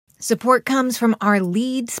Support comes from our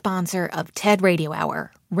lead sponsor of TED Radio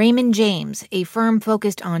Hour, Raymond James, a firm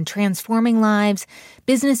focused on transforming lives,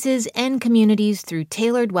 businesses, and communities through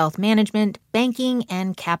tailored wealth management, banking,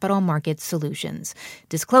 and capital markets solutions.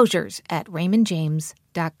 Disclosures at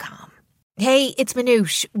raymondjames.com. Hey, it's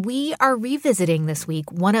Manoush. We are revisiting this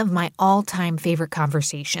week one of my all-time favorite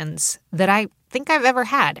conversations that I think I've ever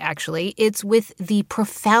had, actually. It's with the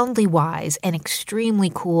profoundly wise and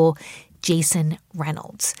extremely cool Jason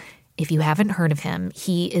Reynolds. If you haven't heard of him,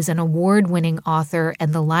 he is an award-winning author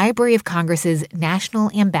and the Library of Congress's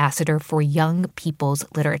National Ambassador for Young People's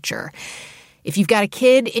Literature. If you've got a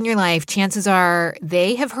kid in your life, chances are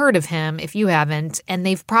they have heard of him if you haven't, and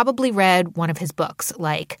they've probably read one of his books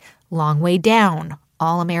like Long Way Down,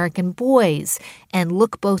 All American Boys, and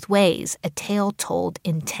Look Both Ways, A Tale Told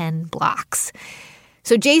in 10 Blocks.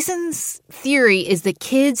 So Jason's theory is that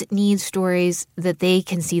kids need stories that they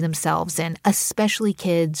can see themselves in, especially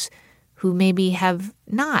kids who maybe have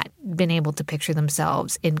not been able to picture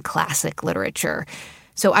themselves in classic literature.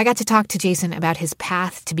 So I got to talk to Jason about his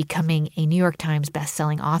path to becoming a New York Times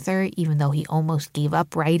bestselling author, even though he almost gave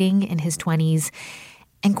up writing in his 20s.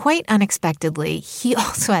 And quite unexpectedly, he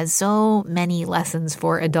also has so many lessons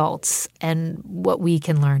for adults and what we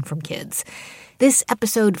can learn from kids. This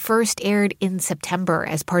episode first aired in September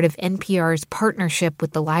as part of NPR's partnership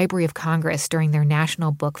with the Library of Congress during their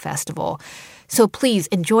National Book Festival. So please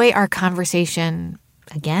enjoy our conversation,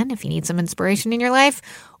 again, if you need some inspiration in your life,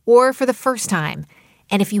 or for the first time.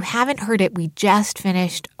 And if you haven't heard it, we just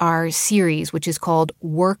finished our series, which is called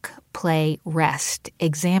Work, Play, Rest,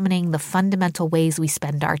 examining the fundamental ways we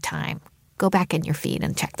spend our time. Go back in your feed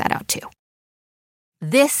and check that out too.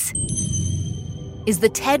 This is the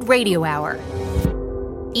TED Radio Hour.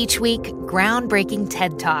 Each week, groundbreaking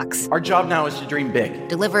TED Talks. Our job now is to dream big.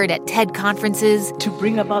 Delivered at TED conferences. To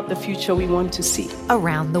bring about the future we want to see.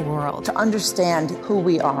 Around the world. To understand who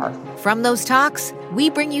we are. From those talks, we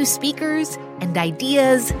bring you speakers and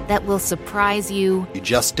ideas that will surprise you. You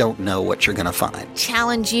just don't know what you're going to find.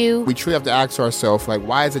 Challenge you. We truly have to ask ourselves,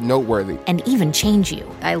 why is it noteworthy? And even change you.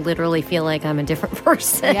 I literally feel like I'm a different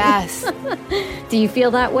person. Yes. Do you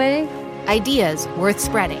feel that way? Ideas worth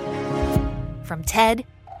spreading. From TED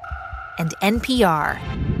and NPR.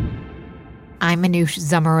 I'm Manoush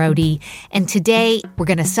Zomorodi, and today we're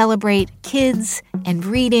going to celebrate kids and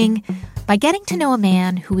reading by getting to know a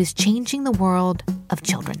man who is changing the world of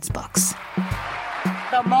children's books.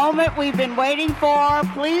 The moment we've been waiting for,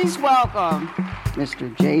 please welcome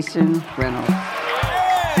Mr. Jason Reynolds.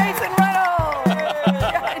 Jason Reynolds!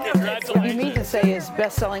 What you mean to say is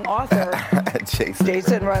best-selling author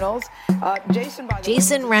Jason Reynolds.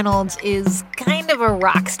 Jason Reynolds is kind of a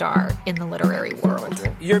rock star in the literary world.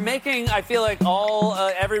 You're making, I feel like,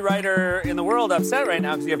 every writer in the world upset right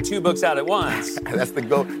now because you have 2 books out at once. That's the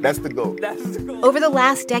goal. That's the goal. Over the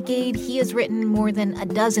last decade, he has written more than a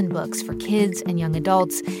dozen books for kids and young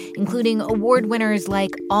adults, including award winners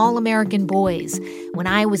like All American Boys, When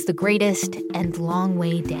I Was the Greatest, and Long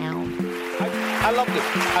Way Down. I love this.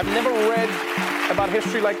 I've never read about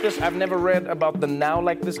history like this. I've never read about the now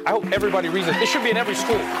like this. I hope everybody reads it. It should be in every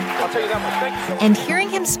school. I'll tell you that much. Thank you so much. And hearing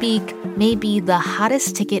him speak may be the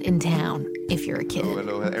hottest ticket in town if you're a kid.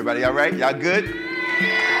 Hello. Everybody all right? Y'all good?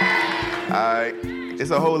 All right.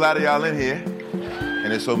 There's a whole lot of y'all in here.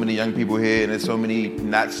 And there's so many young people here, and there's so many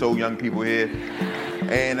not so young people here.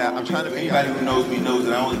 And I'm trying to, anybody who knows me knows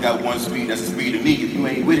that I only got one speed. That's a speed to me. If you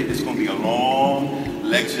ain't with it, it's going to be a long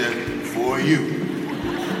lecture for you.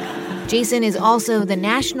 Jason is also the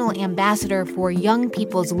National Ambassador for Young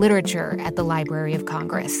People's Literature at the Library of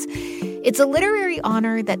Congress. It's a literary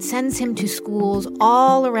honor that sends him to schools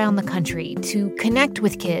all around the country to connect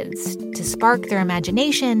with kids, to spark their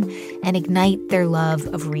imagination and ignite their love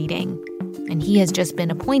of reading. And he has just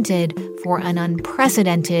been appointed for an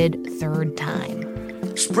unprecedented 3rd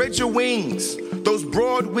time. Spread your wings, those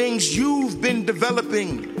broad wings you've been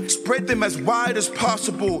developing. Spread them as wide as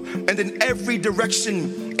possible and in every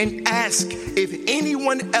direction, and ask if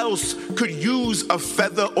anyone else could use a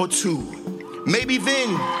feather or 2. Maybe then,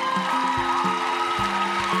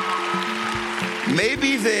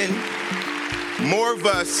 more of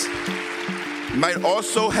us might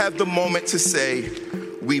also have the moment to say,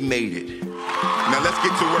 we made it. Now let's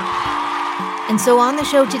get to work. And so on the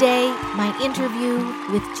show today, my interview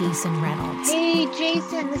with Jason Reynolds. Hey,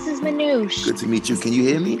 Jason, this is Manoush. Good to meet you. Can you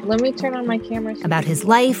hear me? Let me turn on my camera. About his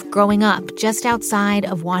life growing up just outside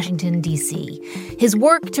of Washington, D.C., his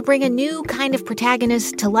work to bring a new kind of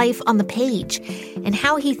protagonist to life on the page, and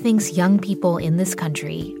how he thinks young people in this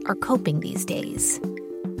country are coping these days.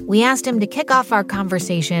 We asked him to kick off our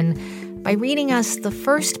conversation by reading us the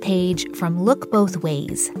first page from Look Both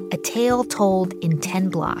Ways, a tale told in 10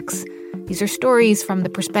 blocks. These are stories from the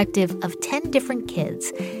perspective of 10 different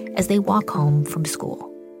kids as they walk home from school.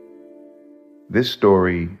 This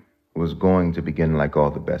story was going to begin like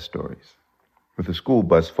all the best stories, with a school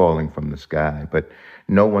bus falling from the sky, but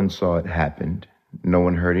no one saw it happen. No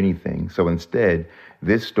one heard anything. So instead,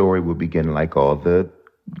 this story will begin like all the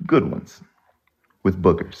good ones, with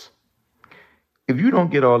boogers. If you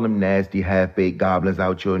don't get all them nasty half-baked goblins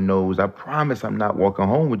out your nose, I promise I'm not walking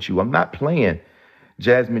home with you. I'm not playing.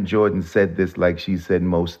 Jasmine Jordan said this like she said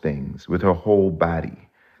most things, with her whole body.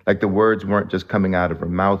 Like the words weren't just coming out of her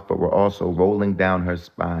mouth, but were also rolling down her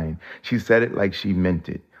spine. She said it like she meant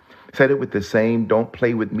it. Said it with the same don't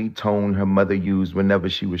play with me tone her mother used whenever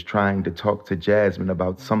she was trying to talk to Jasmine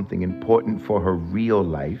about something important for her real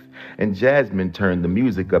life. And Jasmine turned the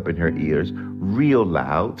music up in her ears real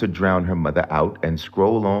loud to drown her mother out and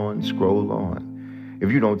scroll on, scroll on. If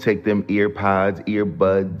you don't take them ear pods,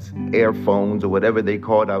 earbuds, earphones, or whatever they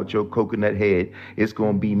called out your coconut head, it's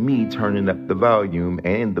going to be me turning up the volume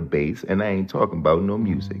and the bass, and I ain't talking about no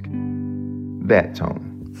music. That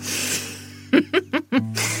tone.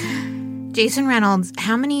 Jason Reynolds,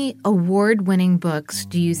 how many award-winning books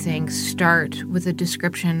do you think start with a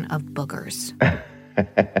description of boogers?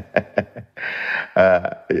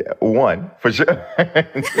 One, for sure.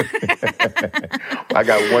 I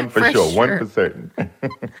got one for sure, one for certain.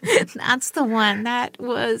 That's the one. That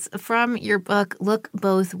was from your book, Look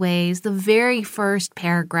Both Ways, the very first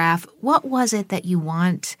paragraph. What was it that you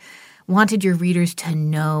wanted your readers to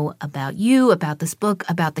know about you, about this book,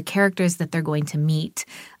 about the characters that they're going to meet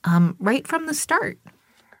right from the start?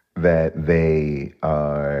 That they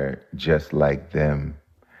are just like them.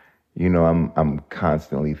 You know, I'm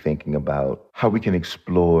constantly thinking about how we can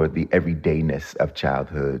explore the everydayness of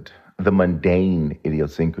childhood, the mundane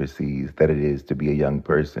idiosyncrasies that it is to be a young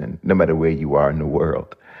person, no matter where you are in the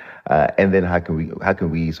world. And then how can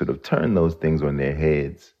we sort of turn those things on their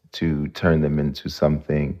heads to turn them into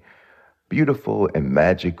something beautiful and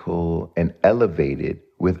magical and elevated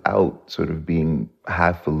without sort of being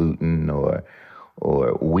highfalutin or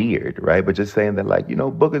weird, right? But just saying that, like, you know,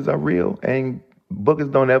 boogers are real and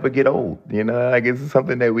boogers don't ever get old. You know, like it's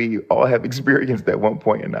something that we all have experienced at one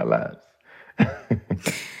point in our lives.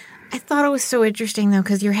 I thought it was so interesting, though,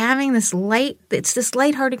 because you're having this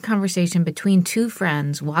lighthearted conversation between two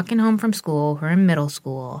friends walking home from school who are in middle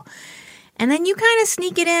school. And then you kind of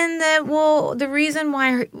sneak it in that, well, the reason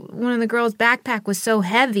why one of the girls' backpack was so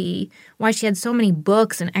heavy, why she had so many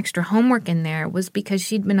books and extra homework in there, was because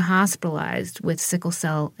she'd been hospitalized with sickle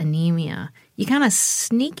cell anemia. You kind of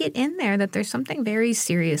sneak it in there that there's something very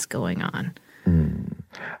serious going on.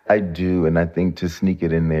 I do, and I think to sneak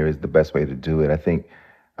it in there is the best way to do it. I think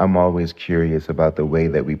I'm always curious about the way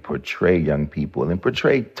that we portray young people and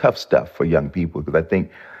portray tough stuff for young people, because I think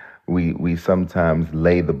we sometimes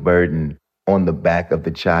lay the burden on the back of the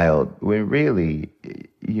child when really,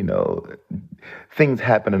 you know, things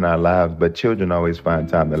happen in our lives, but children always find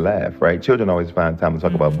time to laugh, right? Children always find time to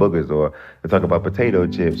talk about boogers or to talk about potato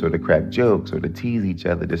chips or to crack jokes or to tease each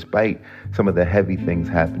other despite some of the heavy things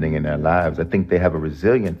happening in their lives. I think they have a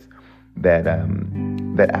resilience that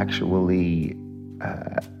actually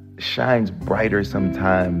shines brighter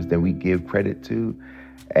sometimes than we give credit to.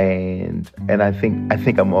 And I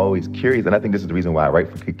think I'm always curious, and I think this is the reason why I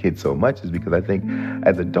write for kids so much, is because I think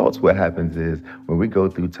as adults what happens is when we go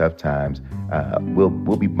through tough times, we'll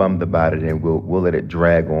be bummed about it and we'll let it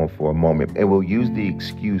drag on for a moment, and we'll use the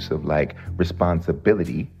excuse of like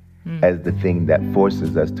responsibility as the thing that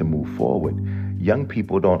forces us to move forward. Young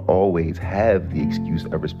people don't always have the excuse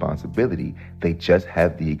of responsibility. They just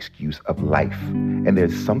have the excuse of life. And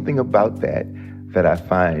there's something about that I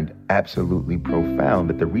find absolutely profound,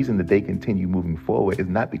 that the reason that they continue moving forward is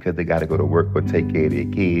not because they got to go to work or take care of their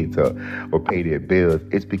kids or pay their bills.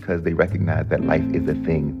 It's because they recognize that life is a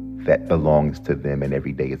thing that belongs to them, and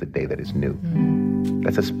every day is a day that is new.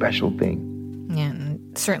 That's a special thing. Yeah,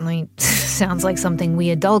 and certainly sounds like something we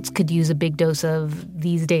adults could use a big dose of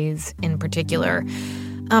these days in particular.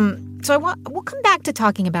 So we'll come back to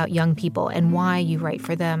talking about young people and why you write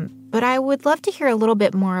for them, but I would love to hear a little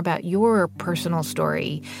bit more about your personal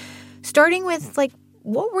story, starting with, like,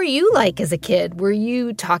 what were you like as a kid? Were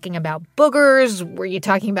you talking about boogers? Were you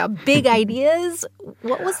talking about big ideas?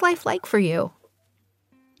 What was life like for you?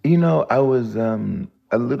 You know, I was a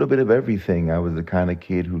little bit of everything. I was the kind of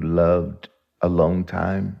kid who loved alone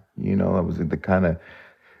time. You know, I was the kind of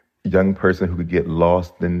young person who could get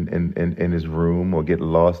lost in his room or get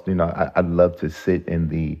lost. You know, I'd love to sit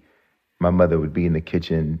my mother would be in the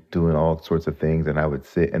kitchen doing all sorts of things, and I would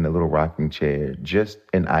sit in a little rocking chair just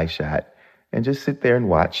in eye shot and just sit there and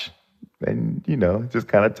watch and, just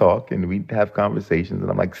kind of talk. And we'd have conversations.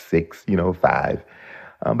 And I'm like 6, 5.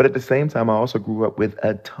 But at the same time, I also grew up with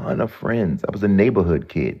a ton of friends. I was a neighborhood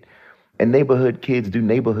kid. And neighborhood kids do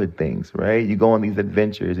neighborhood things, right? You go on these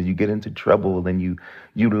adventures and you get into trouble and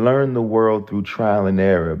you learn the world through trial and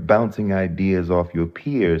error, bouncing ideas off your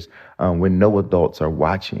peers when no adults are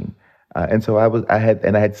watching. And so I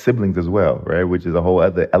had siblings as well, right? Which is a whole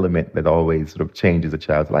other element that always sort of changes a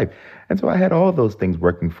child's life. And so I had all those things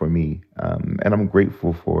working for me. And I'm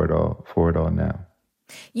grateful for it all now.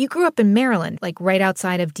 You grew up in Maryland, like right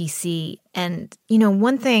outside of D.C. And,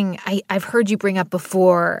 one thing I've heard you bring up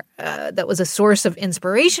before that was a source of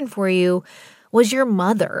inspiration for you was your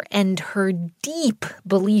mother and her deep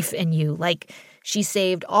belief in you. Like, she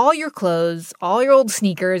saved all your clothes, all your old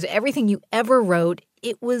sneakers, everything you ever wrote.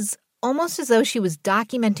 It was almost as though she was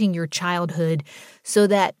documenting your childhood so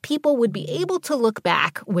that people would be able to look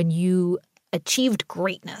back when you achieved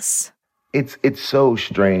greatness. It's so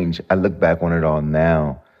strange. I look back on it all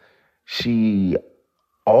now. She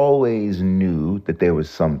always knew that there was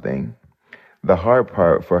something. The hard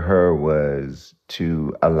part for her was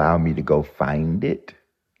to allow me to go find it,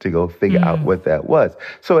 to go figure out what that was.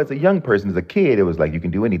 So as a young person, as a kid, it was like, you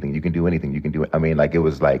can do anything, you can do anything, you can do it. I mean, like, it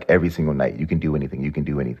was like every single night, you can do anything, you can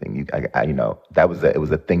do anything. It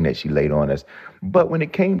was a thing that she laid on us. But when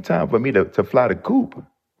it came time for me to fly the coop,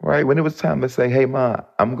 right? When it was time to say, hey, Ma,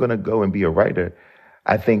 I'm going to go and be a writer,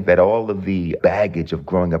 I think that all of the baggage of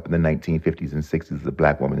growing up in the 1950s and 60s as a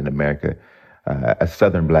black woman in America, a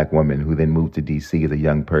Southern black woman who then moved to D.C. as a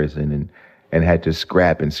young person and had to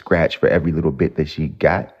scrap and scratch for every little bit that she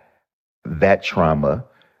got, that trauma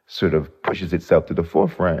sort of pushes itself to the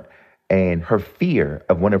forefront. And her fear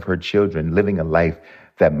of one of her children living a life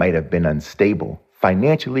that might have been unstable,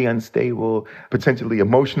 financially unstable, potentially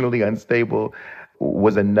emotionally unstable,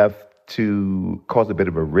 was enough to cause a bit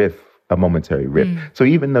of a momentary rift. So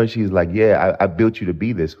even though she's like, yeah, I built you to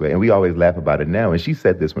be this way, and we always laugh about it now, and she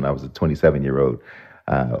said this when I was a 27-year-old,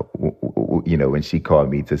 when she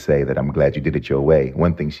called me to say that I'm glad you did it your way.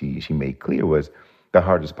 One thing she made clear was the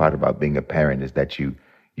hardest part about being a parent is that you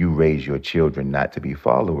raise your children not to be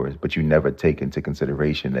followers, but you never take into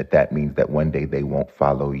consideration that means that one day they won't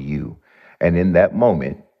follow you. And in that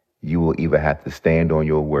moment, you will either have to stand on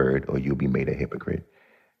your word or you'll be made a hypocrite,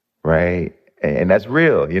 right? And that's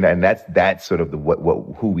real, and that's sort of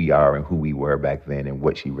who we are and who we were back then and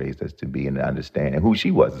what she raised us to be and to understand and who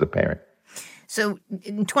she was as a parent. So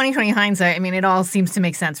in 2020 hindsight, I mean, it all seems to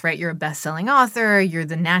make sense, right? You're a best-selling author. You're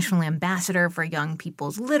the national ambassador for young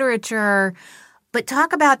people's literature. But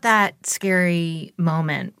talk about that scary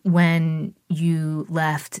moment when you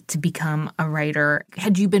left to become a writer.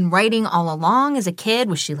 Had you been writing all along as a kid?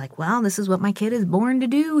 Was she like, well, this is what my kid is born to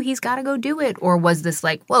do. He's got to go do it. Or was this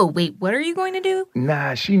like, whoa, wait, what are you going to do?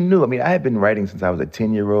 Nah, she knew. I mean, I had been writing since I was a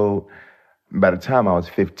 10-year-old. By the time I was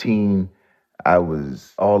 15, I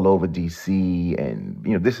was all over D.C. And,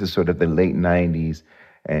 this is sort of the late 90s.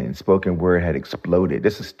 And spoken word had exploded.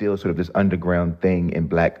 This is still sort of this underground thing in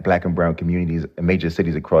black and brown communities, major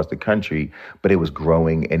cities across the country, but it was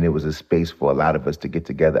growing and it was a space for a lot of us to get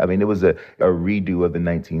together. I mean, it was a redo of the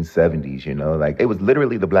 1970s, like it was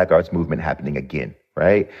literally the Black arts movement happening again,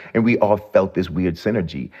 right? And we all felt this weird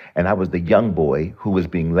synergy. And I was the young boy who was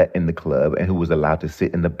being let in the club and who was allowed to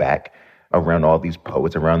sit in the back around all these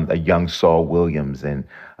poets, around a young Saul Williams and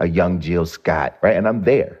a young Jill Scott, right? And I'm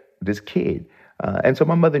there, this kid. And so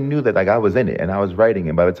my mother knew that I was in it and I was writing.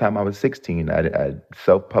 And by the time I was 16, I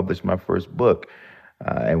self-published my first book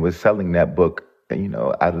and was selling that book,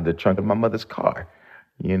 out of the trunk of my mother's car,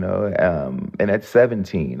 and at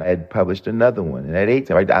 17, I had published another one. And at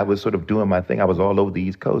 18, I was sort of doing my thing. I was all over the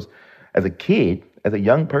East Coast as a kid, as a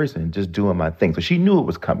young person, just doing my thing. So she knew it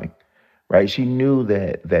was coming, right? She knew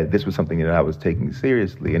that this was something that I was taking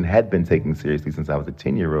seriously and had been taking seriously since I was a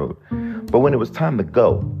 10-year-old. But when it was time to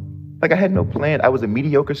go, I had no plan. I was a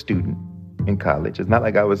mediocre student in college. It's not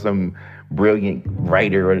like I was some brilliant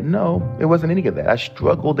writer. No, it wasn't any of that. I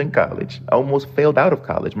struggled in college. I almost failed out of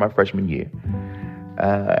college my freshman year.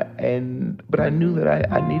 But I knew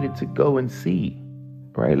that I needed to go and see,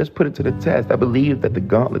 right? Let's put it to the test. I believed that the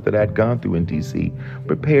gauntlet that I'd gone through in D.C.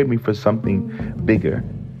 prepared me for something bigger.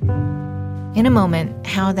 In a moment,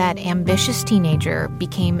 how that ambitious teenager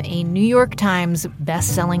became a New York Times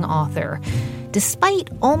best-selling author, despite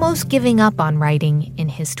almost giving up on writing in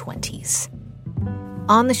his 20s.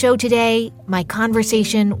 On the show today, my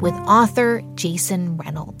conversation with author Jason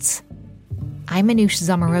Reynolds. I'm Manoush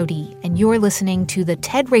Zomorodi, and you're listening to the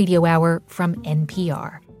TED Radio Hour from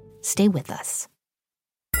NPR. Stay with us.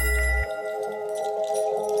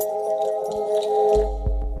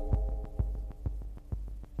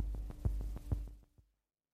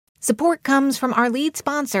 Support comes from our lead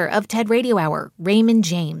sponsor of TED Radio Hour, Raymond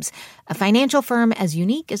James, a financial firm as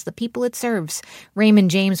unique as the people it serves.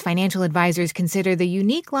 Raymond James financial advisors consider the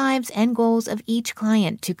unique lives and goals of each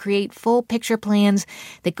client to create full picture plans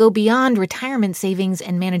that go beyond retirement savings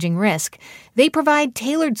and managing risk. They provide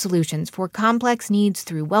tailored solutions for complex needs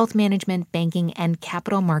through wealth management, banking, and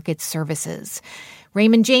capital markets services.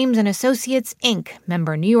 Raymond James and Associates, Inc.,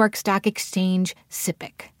 member New York Stock Exchange,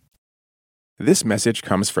 SIPC. This message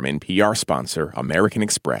comes from NPR sponsor American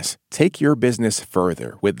Express. Take your business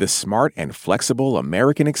further with the smart and flexible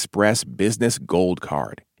American Express Business Gold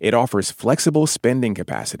Card. It offers flexible spending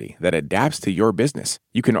capacity that adapts to your business.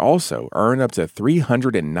 You can also earn up to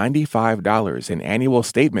 $395 in annual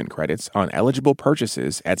statement credits on eligible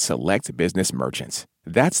purchases at select business merchants.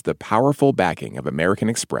 That's the powerful backing of American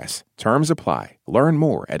Express. Terms apply. Learn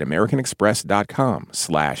more at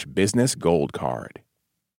americanexpress.com/business gold card.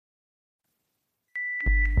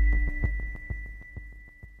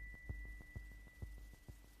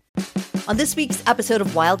 On this week's episode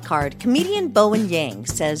of Wild Card, comedian Bowen Yang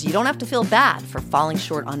says you don't have to feel bad for falling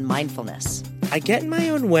short on mindfulness. I get in my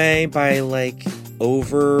own way by,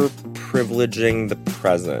 over-privileging the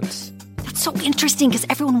present. That's so interesting because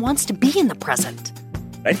everyone wants to be in the present.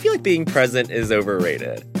 I feel like being present is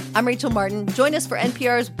overrated. I'm Rachel Martin. Join us for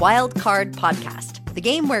NPR's Wild Card podcast, the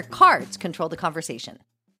game where cards control the conversation.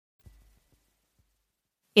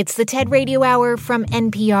 It's the TED Radio Hour from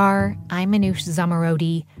NPR. I'm Manoush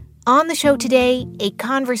Zomorodi. On the show today, a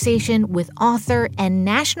conversation with author and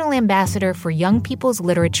national ambassador for young people's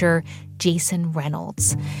literature, Jason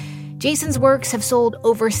Reynolds. Jason's works have sold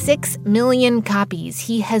over 6 million copies.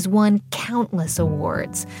 He has won countless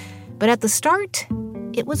awards. But at the start,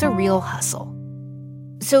 it was a real hustle.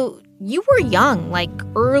 So you were young, like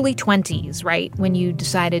early 20s, right, when you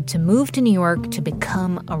decided to move to New York to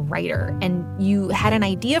become a writer. And you had an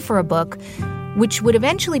idea for a book which would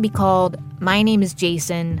eventually be called My Name is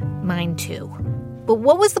Jason, Mine Too. But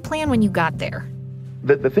what was the plan when you got there?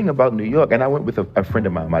 The thing about New York, and I went with a friend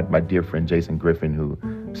of mine, my dear friend Jason Griffin, who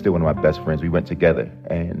is still one of my best friends. We went together,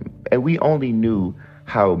 and we only knew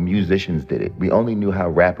how musicians did it. We only knew how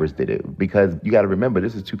rappers did it, because you got to remember,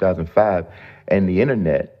 this is 2005, and the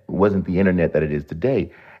internet wasn't the internet that it is today.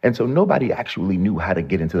 And so nobody actually knew how to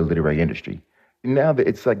get into the literary industry. Now that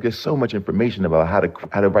it's like there's so much information about how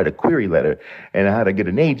to write a query letter and how to get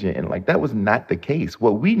an agent, and that was not the case.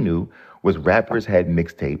 What we knew was rappers had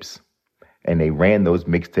mixtapes, and they ran those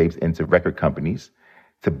mixtapes into record companies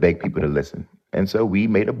to beg people to listen. And so we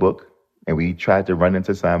made a book, and we tried to run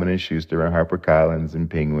into Simon & Schuster and HarperCollins and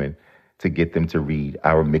Penguin to get them to read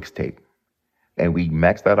our mixtape. And we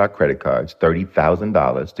maxed out our credit cards,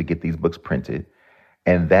 $30,000 to get these books printed.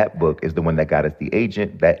 And that book is the one that got us the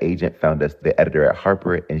agent. That agent found us the editor at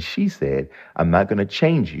Harper, and she said, I'm not going to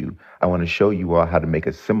change you. I want to show you all how to make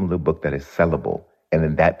a similar book that is sellable. And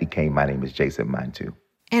then that became My Name is Jason, Mine Too.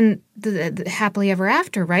 And the happily ever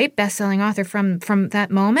after, right? Best-selling author from that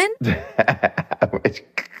moment?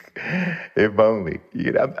 If only.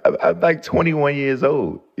 I'm like 21 years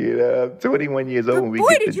old. I'm 21 years old. But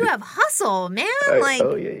boy, did you have hustle, man.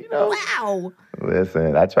 Oh, yeah, Wow.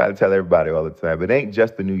 Listen, I try to tell everybody all the time, it ain't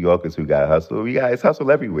just the New Yorkers who got hustle. You guys hustle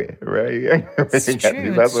everywhere, right? It's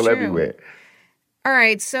true. Hustle everywhere. All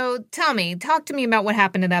right, so talk to me about what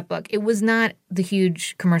happened to that book. It was not the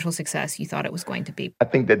huge commercial success you thought it was going to be. I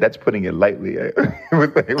think that's putting it lightly.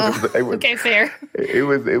 Okay, fair. It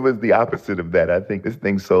was the opposite of that. I think this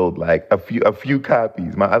thing sold like a few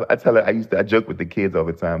copies. I joke with the kids all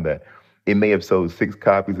the time that it may have sold 6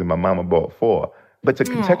 copies and my mama bought 4. But to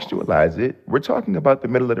contextualize it, we're talking about the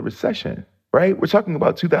middle of the recession. Right? We're talking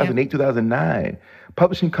about 2008, 2009.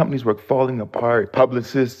 Publishing companies were falling apart.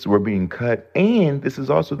 Publicists were being cut. And this is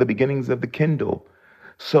also the beginnings of the Kindle.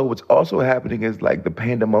 So what's also happening is like the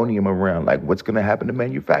pandemonium around like what's going to happen to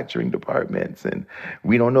manufacturing departments. And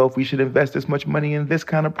we don't know if we should invest this much money in this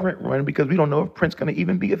kind of print run because we don't know if print's going to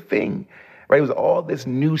even be a thing. Right? It was all this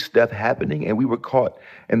new stuff happening and we were caught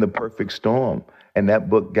in the perfect storm. And that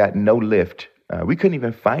book got no lift. We couldn't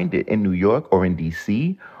even find it in New York or in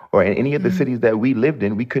D.C. or in any of the cities that we lived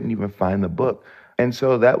in. We couldn't even find the book. And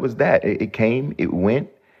so that was that. It came, it went.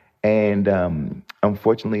 And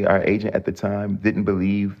unfortunately, our agent at the time didn't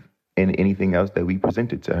believe in anything else that we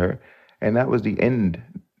presented to her. And that was the end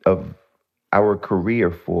of our career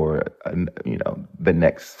for, the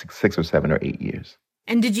next 6 or 7 or 8 years.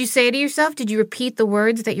 And did you say to yourself, did you repeat the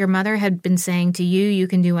words that your mother had been saying to you? You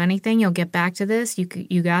can do anything. You'll get back to this. You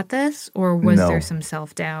got this? Or was there some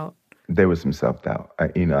self-doubt? There was some self-doubt.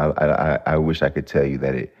 I wish I could tell you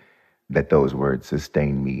that those words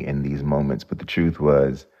sustained me in these moments. But the truth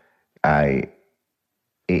was, it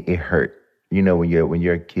it hurt. You know, when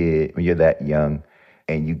you're a kid, when you're that young,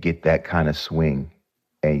 and you get that kind of swing,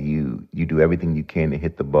 and you do everything you can to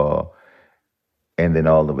hit the ball, and then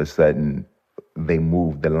all of a sudden they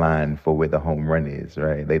move the line for where the home run is,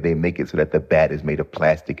 right? They make it so that the bat is made of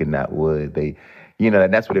plastic and not wood.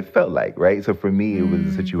 And that's what it felt like, right? So for me, it was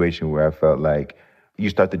a situation where I felt like you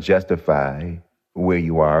start to justify where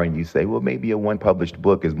you are, and you say, well, maybe a one published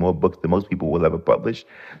book is more books than most people will ever publish,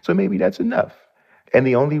 so maybe that's enough. And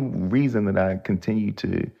the only reason that I continued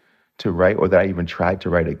to write, or that I even tried to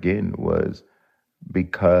write again, was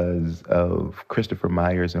because of Christopher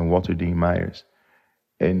Myers and Walter Dean Myers.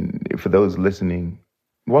 And for those listening,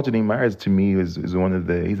 Walter Dean Myers to me is one of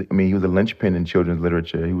he was a linchpin in children's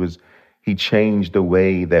literature. He changed the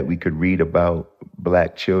way that we could read about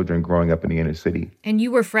Black children growing up in the inner city. And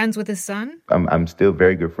you were friends with his son? I'm still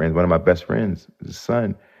very good friends. One of my best friends, his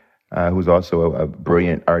son, who's also a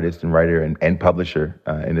brilliant artist and writer and publisher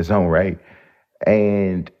in his own right.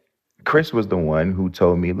 And Chris was the one who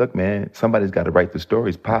told me, look, man, somebody's got to write the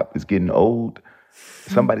stories. Pop is getting old.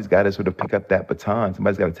 Somebody's got to sort of pick up that baton.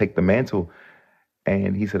 Somebody's got to take the mantle.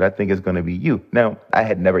 And he said, I think it's going to be you. Now, I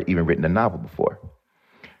had never even written a novel before.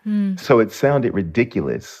 So it sounded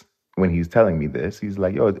ridiculous when he's telling me this. He's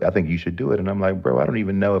like, yo, I think you should do it. And I'm like, bro, I don't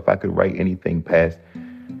even know if I could write anything past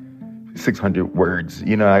 600 words.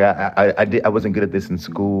 You know, I wasn't good at this in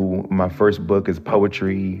school. My first book is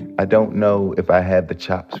poetry. I don't know if I had the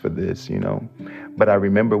chops for this, you know. But I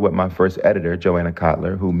remember what my first editor, Joanna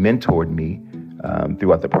Kotler, who mentored me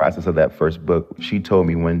throughout the process of that first book, she told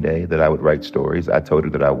me one day that I would write stories. I told her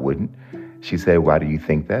that I wouldn't. She said, why do you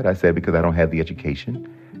think that? I said, because I don't have the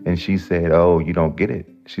education. And she said, oh, you don't get it.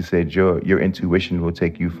 She said, your intuition will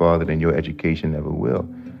take you farther than your education ever will.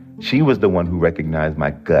 She was the one who recognized my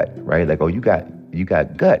gut, right? Like, oh, you got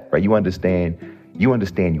gut, right? You understand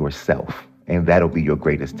yourself, and that'll be your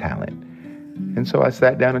greatest talent. And so I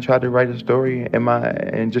sat down and tried to write a story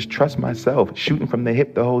and just trust myself, shooting from the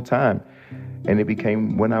hip the whole time. And it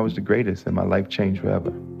became When I Was the Greatest, and my life changed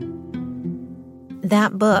forever.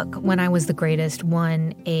 That book, When I Was the Greatest,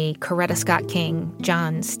 won a Coretta Scott King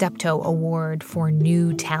John Steptoe Award for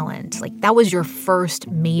New Talent. Like, that was your first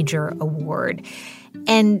major award.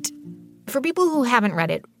 And for people who haven't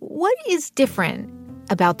read it, what is different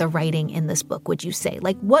about the writing in this book, would you say?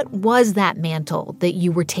 Like, what was that mantle that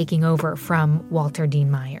you were taking over from Walter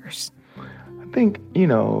Dean Myers? I think,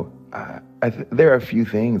 there are a few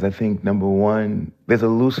things. I think, number one, there's a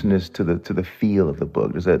looseness to the feel of the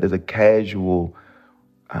book. There's a casual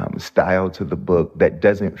style to the book that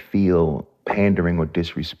doesn't feel pandering or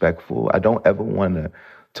disrespectful. I don't ever want to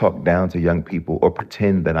talk down to young people or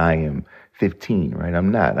pretend that I am 15, right? I'm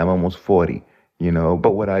not. I'm almost 40,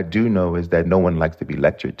 But what I do know is that no one likes to be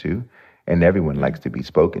lectured to, and everyone likes to be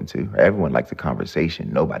spoken to. Everyone likes a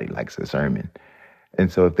conversation. Nobody likes a sermon. And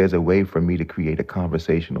so if there's a way for me to create a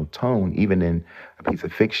conversational tone, even in a piece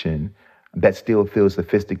of fiction, that still feels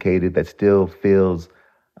sophisticated, that still feels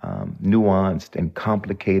nuanced and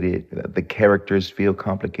complicated, the characters feel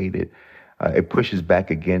complicated, it pushes back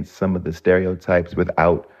against some of the stereotypes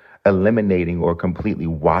without eliminating or completely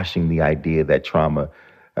washing the idea that trauma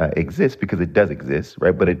exists, because it does exist,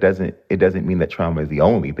 right? But it doesn't mean that trauma is the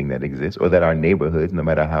only thing that exists, or that our neighborhoods, no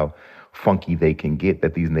matter how funky they can get,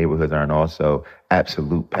 that these neighborhoods aren't also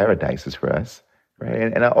absolute paradises for us,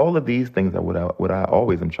 right? And all of these things are what I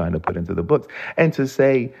always am trying to put into the books. And to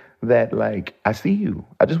say that, like, I see you.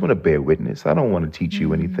 I just want to bear witness. I don't want to teach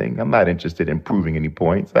you anything. I'm not interested in proving any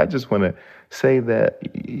points. I just want to say that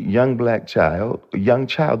young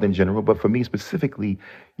child in general, but for me specifically,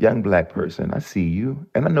 young Black person, I see you,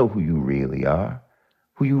 and I know who you really are,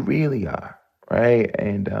 right?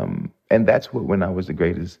 And that's what When I Was the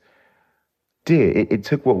Greatest did. It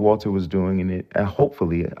took what Walter was doing, and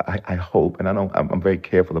hopefully, I hope, and I'm very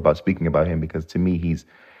careful about speaking about him, because to me, he's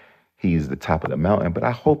the top of the mountain, but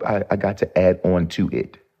I hope I got to add on to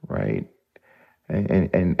it, right?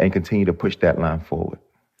 And continue to push that line forward.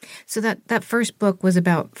 So that first book was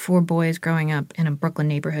about 4 boys growing up in a Brooklyn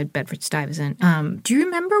neighborhood, Bedford-Stuyvesant. Do you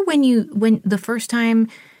remember when the first time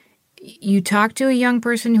you talked to a young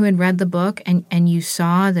person who had read the book and you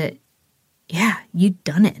saw that, yeah, you'd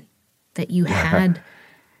done it, that you had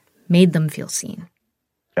made them feel seen?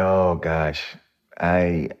 Oh, gosh.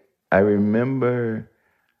 I remember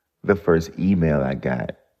the first email I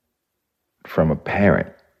got from a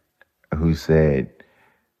parent who said,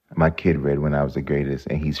 my kid read When I Was the Greatest,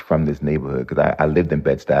 and he's from this neighborhood, because I lived in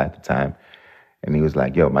Bed-Stuy at the time. And he was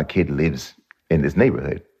like, yo, my kid lives in this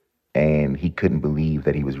neighborhood. And he couldn't believe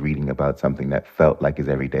that he was reading about something that felt like his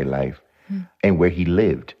everyday life and where he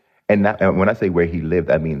lived. And when I say where he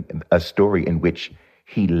lived, I mean a story in which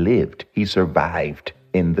He lived. He survived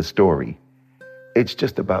in the story. It's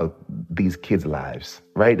just about these kids' lives,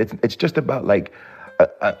 right? It's just about like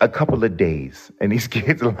a couple of days in these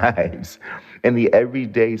kids' lives and the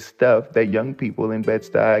everyday stuff that young people in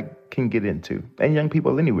Bed-Stuy can get into and young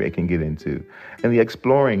people anywhere can get into, and the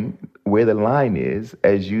exploring where the line is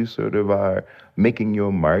as you sort of are making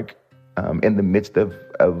your mark in the midst of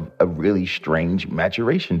a really strange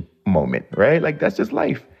maturation moment, right? Like, that's just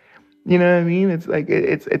life. You know what I mean? It's like,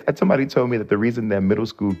 it's somebody told me that the reason that middle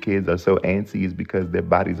school kids are so antsy is because their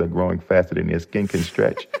bodies are growing faster than their skin can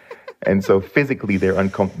stretch. And so physically they're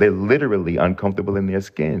literally uncomfortable in their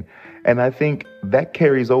skin. And I think that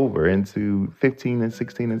carries over into 15 and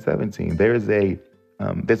 16 and 17. There's an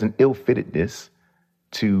ill-fittedness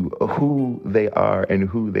to who they are and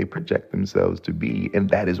who they project themselves to be. And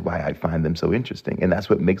that is why I find them so interesting. And that's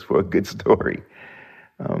what makes for a good story.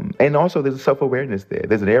 And also there's a self-awareness there.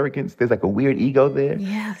 There's an arrogance. There's like a weird ego there.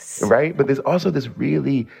 Yes. Right? But there's also this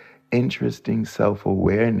really interesting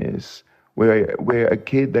self-awareness where a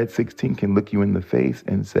kid that's 16 can look you in the face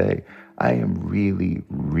and say, I am really,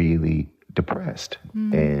 really depressed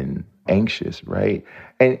and anxious, right?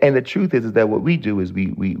 And the truth is that what we do is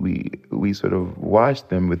we sort of wash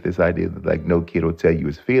them with this idea that, like, no kid will tell you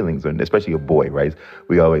his feelings, or especially a boy, right?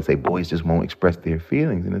 We always say boys just won't express their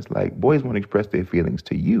feelings, and it's like boys won't express their feelings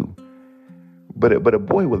to you, but a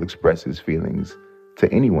boy will express his feelings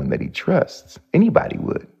to anyone that he trusts. Anybody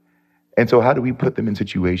would. And so how do we put them in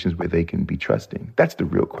situations where they can be trusting? That's the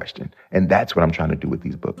real question. And that's what I'm trying to do with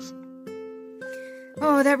these books.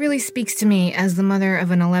 Oh, that really speaks to me as the mother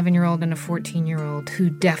of an 11-year-old and a 14-year-old who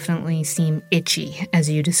definitely seem itchy, as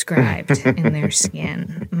you described, in their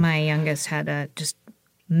skin. My youngest had a just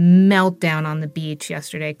meltdown on the beach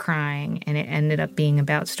yesterday crying, and it ended up being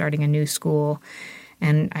about starting a new school.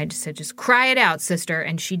 And I just said, just cry it out, sister.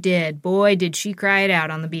 And she did. Boy, did she cry it out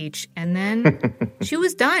on the beach. And then she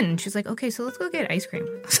was done. She's like, okay, so let's go get ice cream.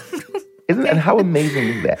 Isn't that, how amazing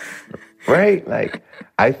is that? Right? Like,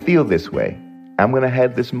 I feel this way. I'm going to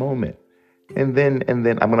have this moment. And then I'm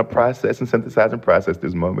going to process and synthesize and process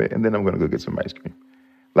this moment. And then I'm going to go get some ice cream.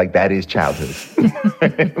 Like, that is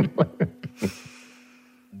childhood.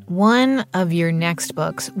 One of your next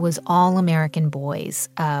books was All American Boys,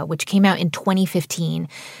 which came out in 2015.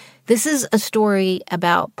 This is a story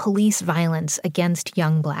about police violence against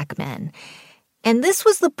young Black men. And this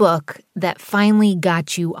was the book that finally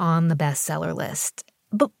got you on the bestseller list.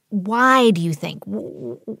 But why do you think?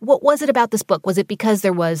 What was it about this book? Was it because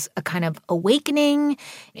there was a kind of awakening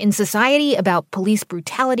in society about police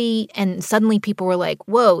brutality, and suddenly people were like,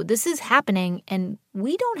 whoa, this is happening, and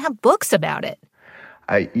we don't have books about it?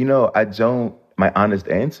 My honest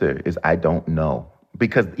answer is I don't know.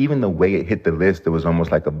 Because even the way it hit the list, it was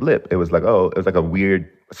almost like a blip. It was like, it was like a weird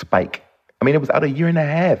spike. I mean, it was out a year and a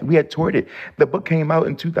half. We had toured it. The book came out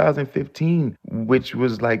in 2015, which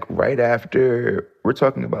was like right after, we're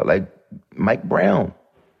talking about like Mike Brown.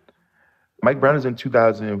 Mike Brown is in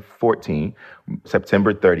 2014,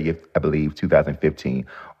 September 30th, I believe, 2015,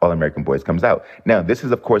 All American Boys comes out. Now, this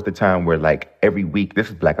is, of course, the time where like every week, this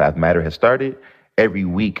is Black Lives Matter has started. Every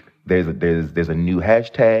week, there's a new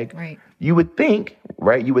hashtag. Right. You would think,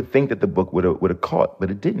 right? You would think that the book would have caught,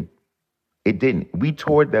 but it didn't. It didn't. We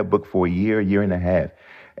toured that book for a year and a half.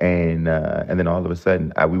 And then all of a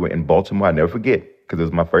sudden, we were in Baltimore. I'll never forget, because it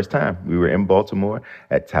was my first time. We were in Baltimore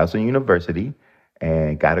at Towson University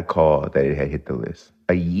and got a call that it had hit the list.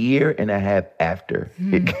 A year and a half after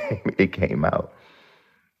it came out.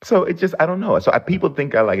 So it just, I don't know. So people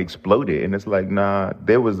think I like exploded, and it's like, nah,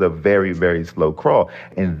 there was a very, very slow crawl.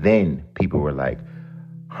 And then people were like,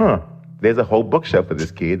 there's a whole bookshelf for this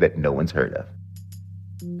kid that no one's heard of.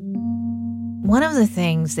 One of the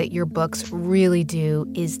things that your books really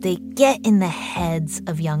do is they get in the heads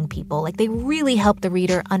of young people. Like, they really help the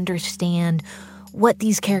reader understand what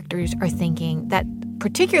these characters are thinking. That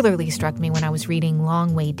particularly struck me when I was reading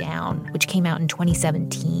Long Way Down, which came out in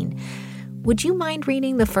 2017. Would you mind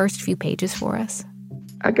reading the first few pages for us?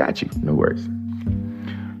 I got you. No worries.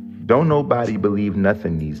 Don't nobody believe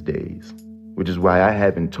nothing these days, which is why I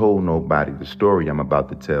haven't told nobody the story I'm about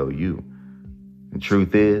to tell you. The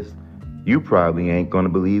truth is, you probably ain't gonna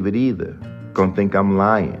believe it either. Gonna think I'm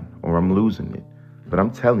lying or I'm losing it. But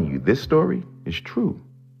I'm telling you, this story is true.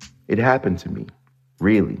 It happened to me.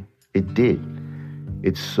 Really. It did.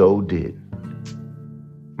 It so did.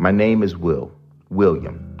 My name is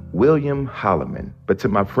William Holloman. But to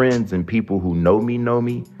my friends and people who know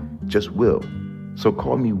me, just Will. So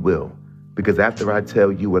call me Will. Because after I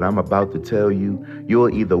tell you what I'm about to tell you,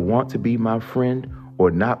 you'll either want to be my friend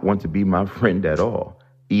or not want to be my friend at all.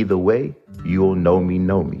 Either way, you'll know me.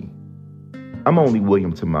 I'm only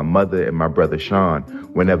William to my mother and my brother Sean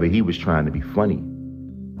whenever he was trying to be funny.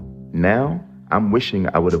 Now, I'm wishing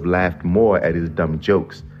I would have laughed more at his dumb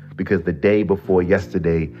jokes because the day before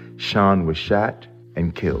yesterday, Sean was shot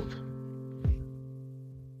and killed.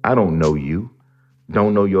 I don't know you.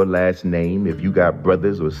 Don't know your last name, if you got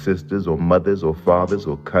brothers or sisters or mothers or fathers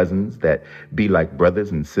or cousins that be like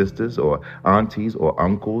brothers and sisters, or aunties or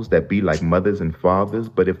uncles that be like mothers and fathers.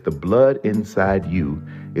 But if the blood inside you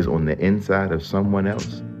is on the inside of someone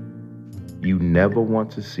else, you never want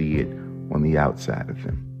to see it on the outside of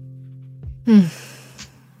them.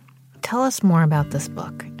 Tell us more about this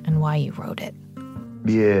book and why you wrote it.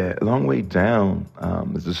 Yeah, a long way down.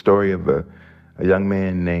 There's a story of a young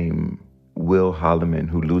man named Will Holloman,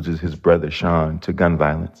 who loses his brother Sean to gun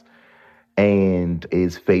violence and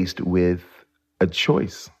is faced with a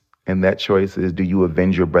choice. And that choice is, do you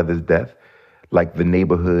avenge your brother's death like the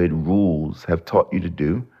neighborhood rules have taught you to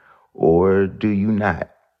do, or do you not?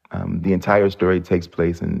 The entire story takes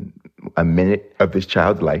place in a minute of this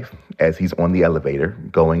child's life as he's on the elevator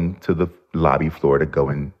going to the lobby floor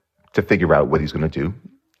to figure out what he's going to do.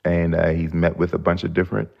 And he's met with a bunch of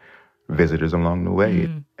different visitors along the way.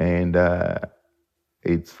 And I'm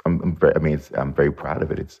very proud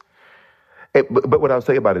of it. But what I'll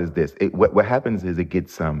say about it is this: what happens is it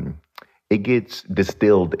gets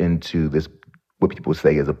distilled into this, what people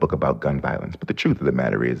say is a book about gun violence. But the truth of the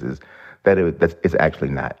matter is that it's actually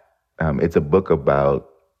not. It's a book about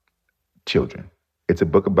children. It's a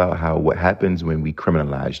book about how what happens when we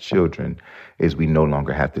criminalize children is we no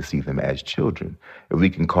longer have to see them as children. If we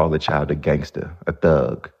can call a child a gangster, a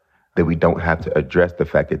thug, that we don't have to address the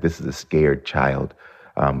fact that this is a scared child.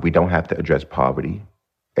 We don't have to address poverty,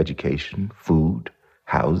 education, food,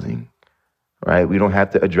 housing, right? We don't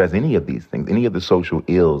have to address any of these things, any of the social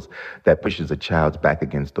ills that pushes a child's back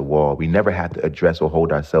against the wall. We never have to address or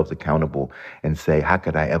hold ourselves accountable and say, how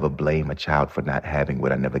could I ever blame a child for not having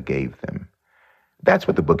what I never gave them? That's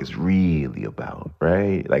what the book is really about,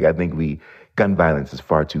 right? Like, I think gun violence is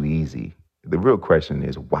far too easy. The real question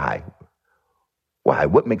is why? Why?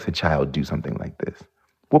 What makes a child do something like this?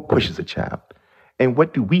 What pushes a child? And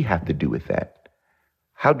what do we have to do with that?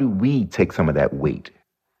 How do we take some of that weight?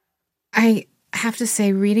 I have to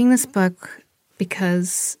say, reading this book,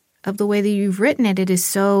 because of the way that you've written it, it is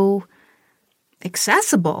so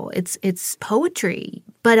accessible. It's poetry.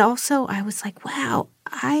 But also, I was like, wow,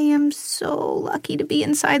 I am so lucky to be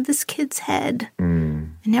inside this kid's head.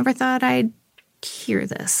 I never thought I'd hear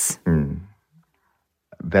this.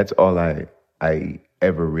 That's all I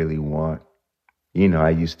ever really want. You know,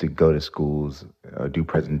 I used to go to schools, do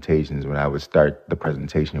presentations, when I would start the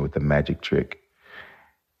presentation with a magic trick.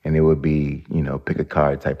 And it would be, pick a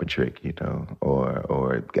card type of trick,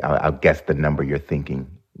 or I'll guess the number you're thinking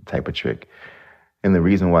type of trick. And the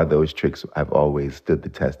reason why those tricks have always stood the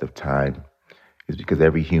test of time is because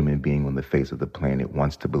every human being on the face of the planet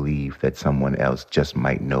wants to believe that someone else just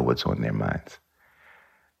might know what's on their minds.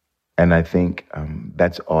 And I think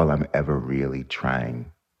that's all I'm ever really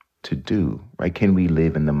trying to do, right? Can we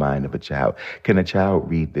live in the mind of a child? Can a child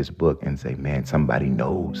read this book and say, man, somebody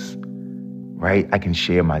knows, right? I can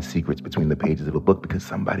share my secrets between the pages of a book because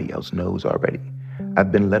somebody else knows already.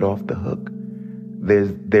 I've been let off the hook.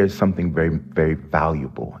 There's something very, very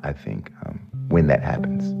valuable, I think, when that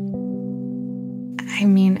happens. I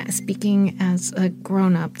mean, speaking as a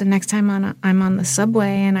grown-up, the next time I'm on the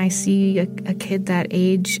subway and I see a kid that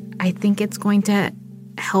age, I think it's going to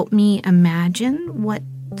help me imagine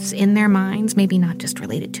what's in their minds, maybe not just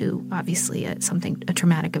related to, obviously, a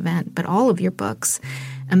traumatic event, but all of your books.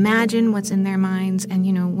 Imagine what's in their minds, and,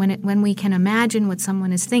 when we can imagine what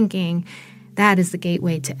someone is thinking, that is the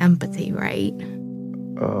gateway to empathy, right?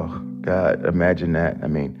 Oh, God, imagine that. I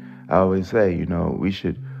mean, I always say,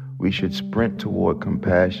 we should sprint toward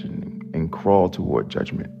compassion and crawl toward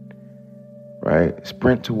judgment, right?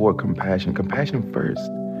 Sprint toward compassion. Compassion first,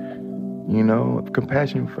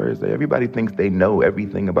 compassion first. Everybody thinks they know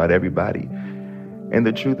everything about everybody. And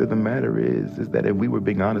the truth of the matter is that if we were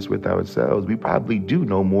being honest with ourselves, we probably do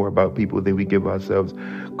know more about people than we give ourselves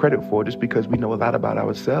credit for, just because we know a lot about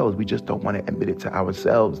ourselves. We just don't want to admit it to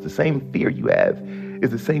ourselves. The same fear you have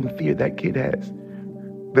is the same fear that kid has.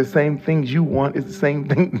 The same things you want is the same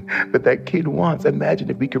thing that kid wants. Imagine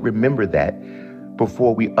if we could remember that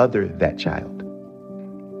before we other that child.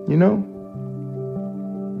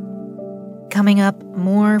 Coming up,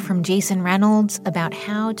 more from Jason Reynolds about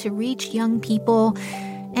how to reach young people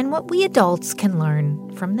and what we adults can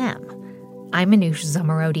learn from them. I'm Manoush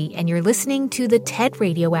Zomorodi, and you're listening to the TED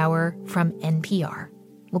Radio Hour from NPR.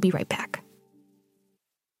 We'll be right back.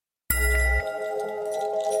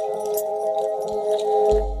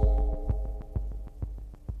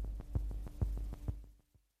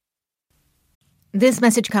 This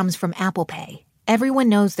message comes from Apple Pay. Everyone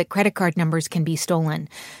knows that credit card numbers can be stolen.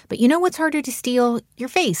 But you know what's harder to steal? Your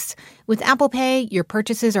face. With Apple Pay, your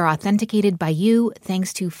purchases are authenticated by you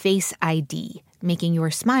thanks to Face ID, making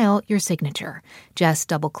your smile your signature. Just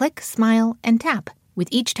double-click, smile, and tap. With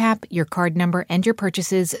each tap, your card number and your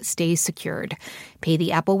purchases stay secured. Pay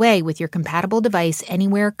the Apple way with your compatible device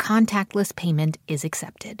anywhere contactless payment is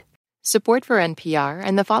accepted. Support for NPR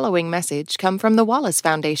and the following message come from the Wallace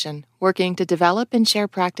Foundation, working to develop and share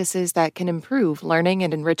practices that can improve learning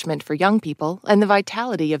and enrichment for young people and the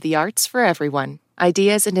vitality of the arts for everyone.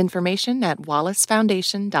 Ideas and information at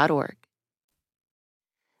wallacefoundation.org.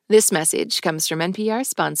 This message comes from NPR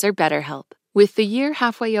sponsor BetterHelp. With the year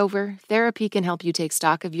halfway over, therapy can help you take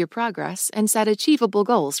stock of your progress and set achievable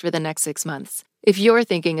goals for the next 6 months. If you're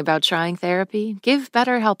thinking about trying therapy, give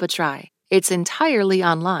BetterHelp a try. It's entirely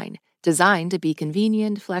online, designed to be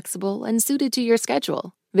convenient, flexible, and suited to your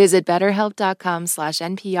schedule. Visit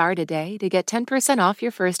BetterHelp.com/NPR today to get 10% off your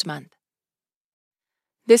first month.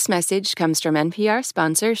 This message comes from NPR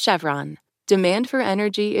sponsor Chevron. Demand for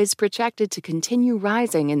energy is projected to continue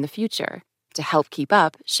rising in the future. To help keep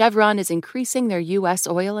up, Chevron is increasing their U.S.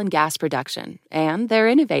 oil and gas production, and they're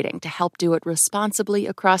innovating to help do it responsibly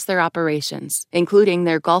across their operations, including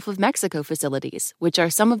their Gulf of Mexico facilities, which are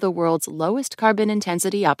some of the world's lowest carbon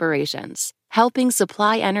intensity operations, helping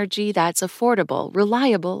supply energy that's affordable,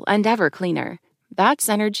 reliable, and ever cleaner. That's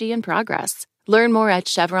energy in progress. Learn more at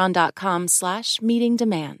chevron.com/meeting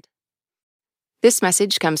demand. This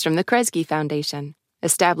message comes from the Kresge Foundation.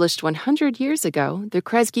 Established 100 years ago, the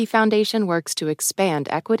Kresge Foundation works to expand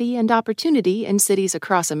equity and opportunity in cities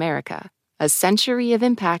across America. A century of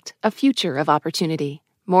impact, a future of opportunity.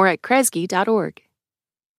 More at kresge.org.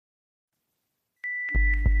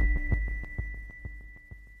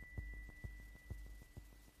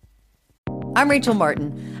 I'm Rachel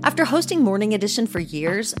Martin. After hosting Morning Edition for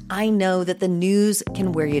years, I know that the news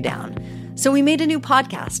can wear you down. So we made a new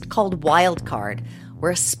podcast called Wild Card,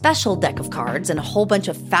 where a special deck of cards and a whole bunch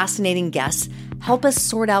of fascinating guests help us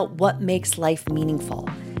sort out what makes life meaningful.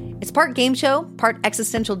 It's part game show, part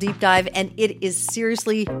existential deep dive, and it is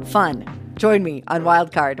seriously fun. Join me on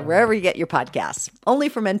Wild Card, wherever you get your podcasts. Only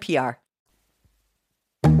from NPR.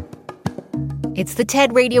 It's the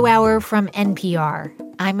TED Radio Hour from NPR.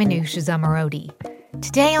 I'm Manoush Zomorodi.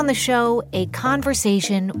 Today on the show, a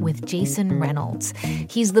conversation with Jason Reynolds.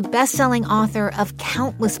 He's the best-selling author of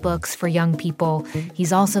countless books for young people.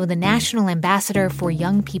 He's also the National Ambassador for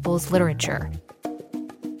Young People's Literature.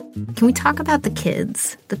 Can we talk about the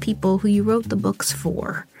kids, the people who you wrote the books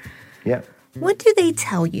for? Yeah. What do they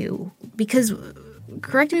tell you? Because,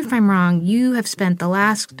 correct me if I'm wrong, you have spent the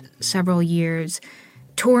last several years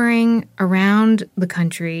touring around the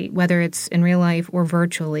country, whether it's in real life or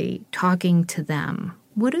virtually, talking to them.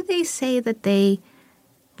 What do they say that they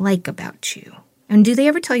like about you? And do they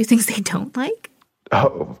ever tell you things they don't like?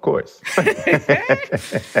 Oh, of course.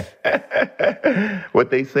 What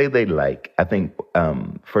they say they like, I think,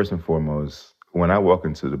 first and foremost, when I walk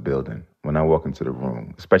into the building, when I walk into the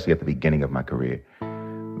room, especially at the beginning of my career,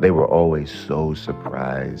 they were always so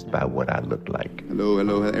surprised by what I looked like. Hello.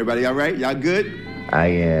 Everybody all right? Y'all good? I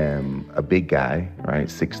am a big guy, right?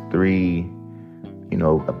 6'3",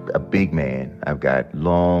 a big man. I've got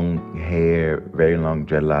long hair, very long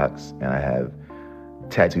dreadlocks, and I have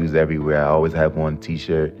tattoos everywhere. I always have on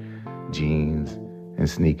t-shirt, jeans, and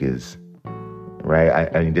sneakers, right?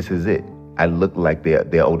 I mean, this is it. I look like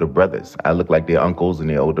their older brothers. I look like their uncles and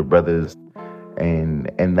their older brothers. And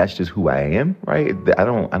that's just who I am, right?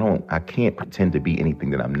 I can't pretend to be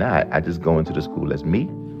anything that I'm not. I just go into the school as me.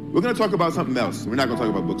 We're going to talk about something else. We're not going to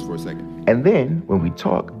talk about books for a second. And then when we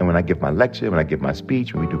talk, and when I give my lecture, when I give my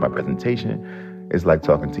speech, when we do my presentation, it's like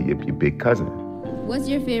talking to your big cousin. What's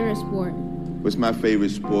your favorite sport? What's my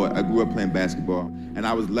favorite sport? I grew up playing basketball, and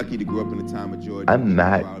I was lucky to grow up in the time of Jordan. I'm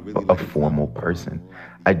not a formal person.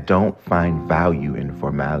 I don't find value in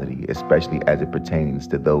formality, especially as it pertains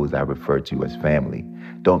to those I refer to as family.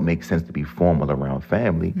 Don't make sense to be formal around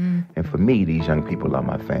family. And for me, these young people are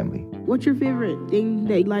my family. What's your favorite thing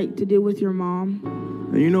they like to do with your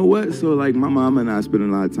mom? You know what? So, my mom and I spend a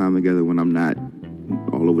lot of time together when I'm not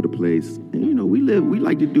all over the place. And, we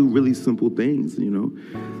like to do really simple things,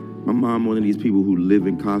 My mom, one of these people who live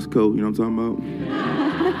in Costco, you know what I'm talking about?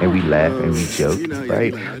 And we laugh and we joke,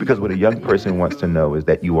 right? Because what a young person wants to know is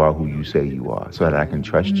that you are who you say you are, so that I can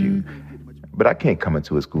trust you. But I can't come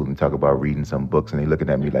into a school and talk about reading some books and they looking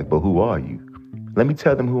at me like, but who are you? Let me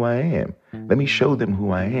tell them who I am. Let me show them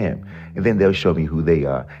who I am. And then they'll show me who they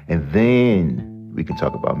are. And then we can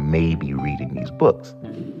talk about maybe reading these books.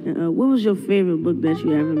 What was your favorite book that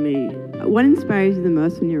you ever made? What inspires you the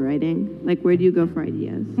most when you're writing? Like, where do you go for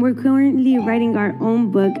ideas? We're currently writing our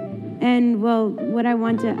own book. And, well, what I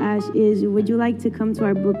want to ask is, would you like to come to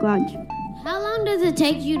our book launch? How long does it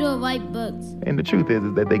take you to write books? And the truth is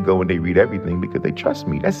that they go and they read everything because they trust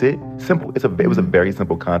me. That's it. Simple. It was a very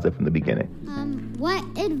simple concept from the beginning. What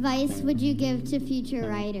advice would you give to future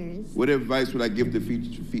writers? What advice would I give to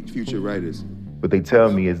future writers? What they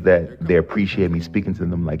tell me is that they appreciate me speaking to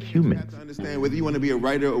them like humans. Understand whether you want to be a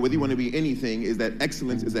writer or whether you want to be anything is that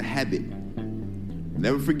excellence is a habit.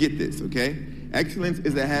 Never forget this, okay? Excellence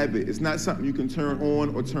is a habit. It's not something you can turn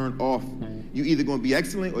on or turn off. You're either going to be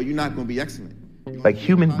excellent or you're not going to be excellent. Like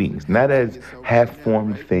human beings, not as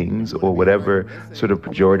half-formed things or whatever sort of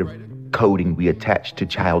pejorative coding we attach to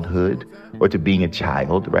childhood or to being a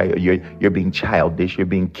child, right? Or you're being childish, you're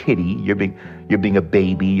being kiddie, you're being a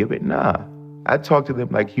baby. Nah. I talk to them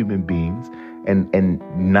like human beings, and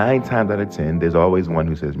 9 times out of 10, there's always one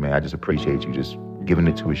who says, man, I just appreciate you just giving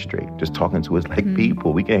it to us straight, just talking to us like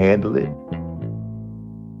people. We can handle it.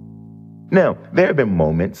 Now, there have been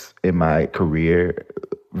moments in my career,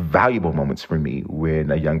 valuable moments for me,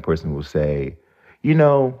 when a young person will say, you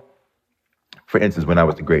know, for instance, when I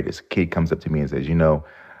was the greatest, a kid comes up to me and says, you know,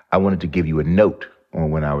 I wanted to give you a note on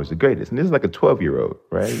when I was the greatest. And this is like a 12-year-old,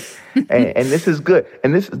 right? and this is good.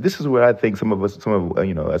 And this is where I think some of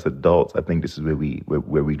as adults, I think this is where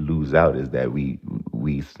we lose out, is that we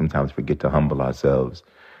sometimes forget to humble ourselves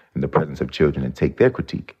in the presence of children and take their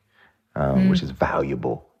critique, which is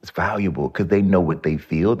valuable. It's valuable because they know what they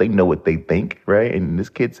feel. They know what they think, right? And this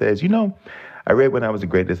kid says, you know, I read When I Was the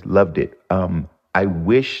Greatest, loved it. I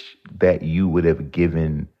wish that you would have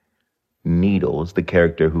given Needles, the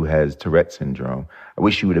character who has Tourette syndrome, I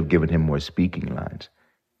wish you would have given him more speaking lines.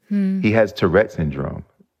 He has Tourette syndrome.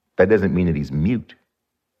 That doesn't mean that he's mute,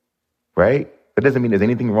 right? That doesn't mean there's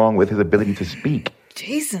anything wrong with his ability to speak.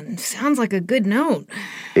 Jason, sounds like a good note.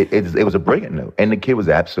 It was a brilliant note. And the kid was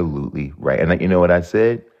absolutely right. And you know what I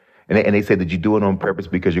said? And they said, did you do it on purpose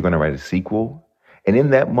because you're going to write a sequel? And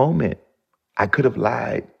in that moment, I could have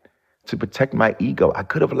lied to protect my ego. I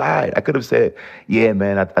could have lied. I could have said, yeah,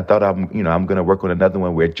 man, I thought I'm going to work on another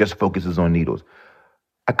one where it just focuses on needles.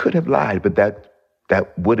 I could have lied, but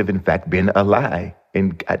that would have in fact been a lie.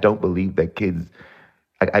 And I don't believe that kids,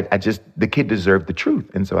 the kid deserved the truth.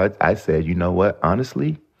 And so I said, you know what?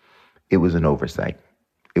 Honestly, it was an oversight.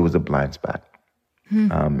 It was a blind spot.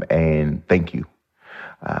 And thank you.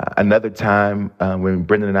 Another time when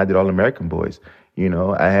Brendan and I did All American Boys, you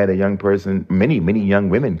know, I had a young person, many young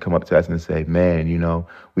women come up to us and say, man, you know,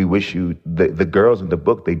 we wish you, the girls in the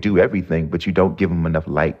book, they do everything, but you don't give them enough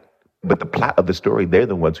light. But the plot of the story, they're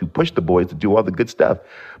the ones who push the boys to do all the good stuff,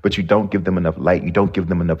 but you don't give them enough light. You don't give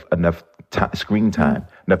them enough screen time,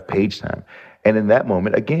 enough page time. And in that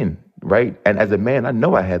moment, again, right? And as a man, I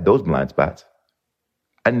know I had those blind spots.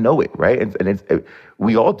 I know it, right? And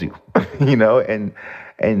we all do, you know,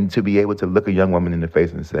 and to be able to look a young woman in the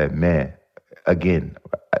face and say, man, again,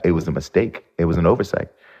 it was a mistake. It was an oversight.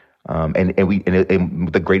 And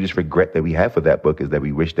the greatest regret that we have for that book is that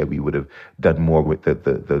we wish that we would have done more with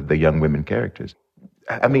the young women characters.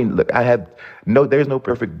 I mean, look, there's no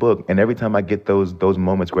perfect book. And every time I get those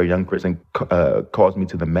moments where a young person calls me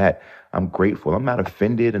to the mat, I'm grateful. I'm not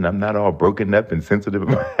offended and I'm not all broken up and sensitive.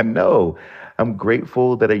 No, I'm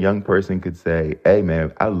grateful that a young person could say, hey,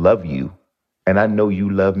 man, I love you. And I know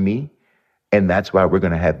you love me. And that's why we're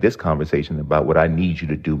going to have this conversation about what I need you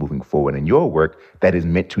to do moving forward in your work that is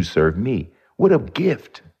meant to serve me. What a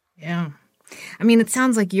gift. Yeah. I mean, it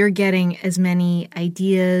sounds like you're getting as many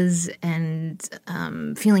ideas and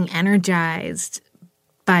feeling energized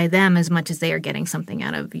by them as much as they are getting something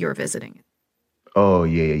out of your visiting. Oh,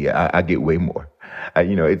 yeah. I get way more.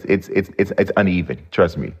 It's uneven.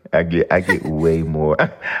 Trust me. I get way more.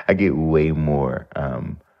 I get way more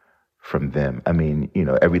from them. I mean, you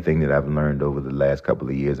know, everything that I've learned over the last couple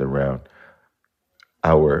of years around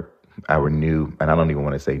our new, and I don't even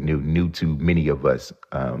want to say new to many of us,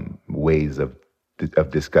 ways of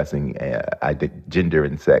discussing gender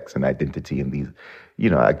and sex and identity and these, you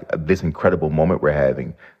know, this incredible moment we're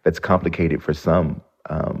having that's complicated for some.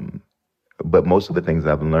 But most of the things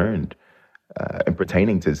I've learned in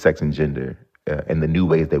pertaining to sex and gender and the new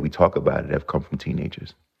ways that we talk about it have come from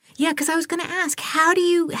teenagers. Yeah, because I was going to ask, how do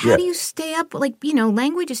you stay up? Like, you know,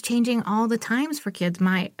 language is changing all the times for kids.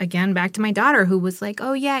 Back to my daughter who was like,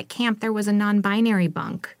 oh, yeah, at camp there was a non-binary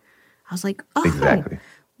bunk. I was like, oh, exactly.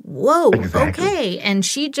 Whoa, exactly. Okay. And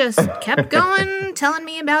she just kept going, telling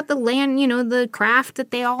me about the craft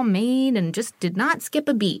that they all made and just did not skip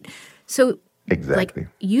a beat. So Exactly.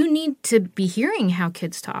 Like, you need to be hearing how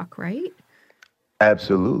kids talk, right?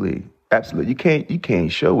 Absolutely. Absolutely. You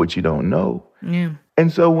can't show what you don't know. Yeah.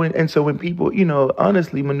 And so when people, you know,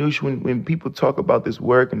 honestly, Manoush, when people talk about this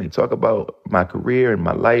work and they talk about my career and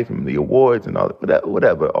my life and the awards and all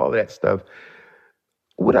whatever, all that stuff,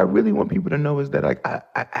 what I really want people to know is that I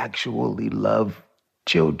actually love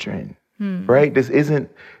children, right? This isn't,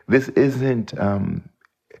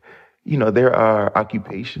 you know, there are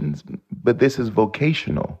occupations, but this is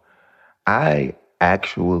vocational. I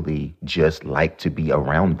actually just like to be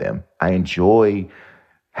around them. I enjoy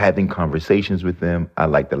having conversations with them. I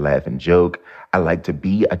like to laugh and joke. I like to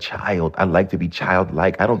be a child. I like to be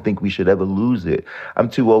childlike. I don't think we should ever lose it. I'm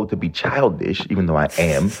too old to be childish, even though I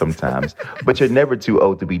am sometimes, but you're never too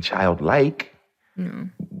old to be childlike. No.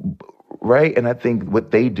 Right? And I think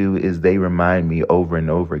what they do is they remind me over and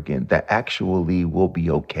over again that actually we'll be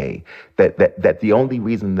okay. That the only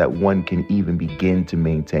reason that one can even begin to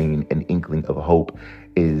maintain an inkling of hope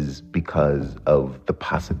is because of the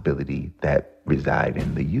possibility that reside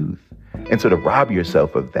in the youth. And so to rob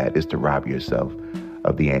yourself of that is to rob yourself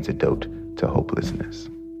of the antidote to hopelessness.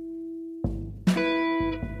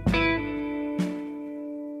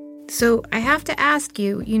 So I have to ask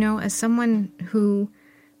you, you know, as someone who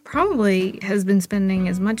probably has been spending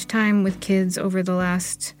as much time with kids over the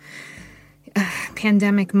last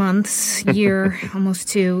pandemic months, year, almost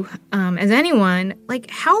two, as anyone, like,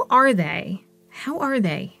 how are they? How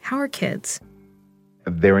are kids?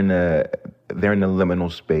 They're in a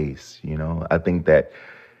liminal space, you know. I think that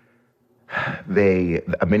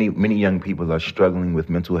many young people are struggling with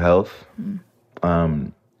mental health,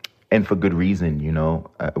 and for good reason, you know.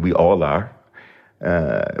 We all are.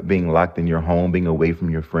 Being locked in your home, being away from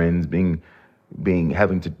your friends,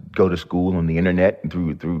 having to go to school on the internet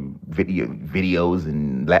through videos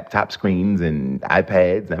and laptop screens and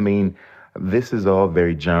iPads. I mean, this is all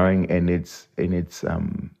very jarring, and it's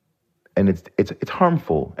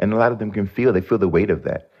harmful. And a lot of them they feel the weight of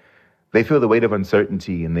that. They feel the weight of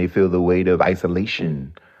uncertainty, and they feel the weight of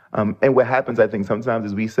isolation. And what happens, I think, sometimes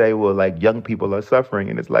is we say, well, like, young people are suffering,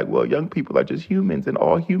 and it's like, well, young people are just humans, and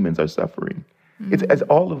all humans are suffering. It's as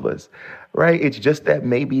all of us, right? It's just that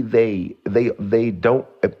maybe they don't,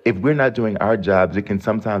 if we're not doing our jobs, it can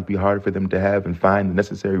sometimes be hard for them to have and find the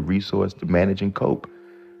necessary resource to manage and cope.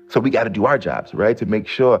 So we got to do our jobs, right? To make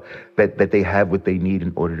sure that they have what they need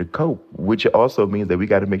in order to cope, which also means that we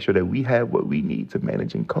got to make sure that we have what we need to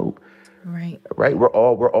manage and cope. Right. Right? We're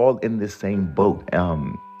all in this same boat.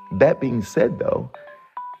 That being said, though,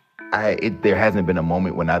 there hasn't been a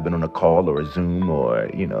moment when I've been on a call or a Zoom or,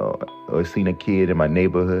 you know, or seen a kid in my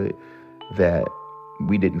neighborhood that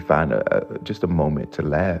we didn't find just a moment to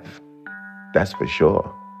laugh. That's for sure.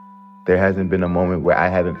 There hasn't been a moment where I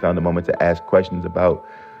haven't found a moment to ask questions about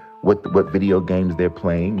what video games they're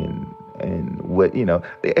playing and what, you know,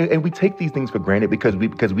 and we take these things for granted because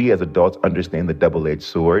we as adults understand the double-edged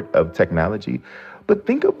sword of technology. But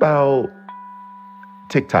think about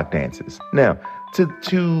TikTok dances. Now,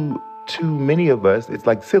 to many of us, it's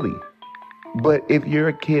like silly. But if you're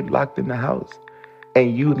a kid locked in the house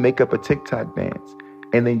and you make up a TikTok dance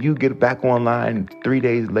and then you get back online 3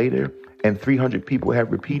 days later and 300 people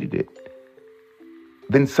have repeated it,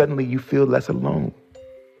 then suddenly you feel less alone,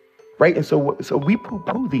 right? And so we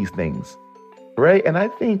poo-poo these things, right? And I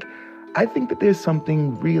think that there's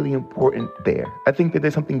something really important there. I think that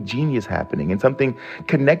there's something genius happening and something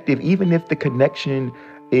connective, even if the connection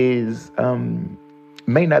is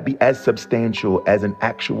may not be as substantial as an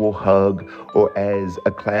actual hug or as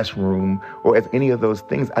a classroom or as any of those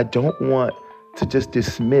things. I don't want to just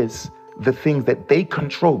dismiss the things that they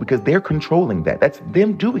control because they're controlling that. That's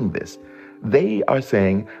them doing this. They are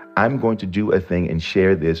saying, I'm going to do a thing and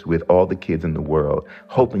share this with all the kids in the world,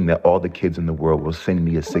 hoping that all the kids in the world will send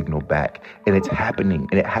me a signal back. And it's happening,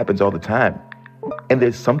 and it happens all the time. And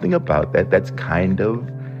there's something about that that's kind of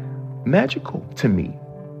magical to me.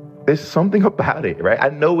 There's something about it, right? I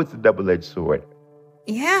know it's a double-edged sword.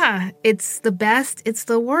 Yeah, it's the best, it's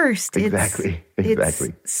the worst. Exactly.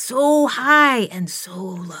 It's so high and so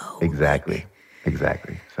low. Exactly.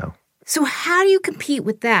 So how do you compete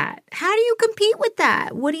with that?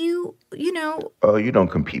 What do you know? Oh, you don't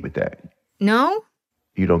compete with that. No?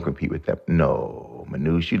 You don't compete with that. No,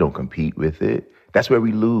 Manoush, you don't compete with it. That's where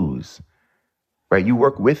we lose, right? You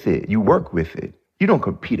work with it. You don't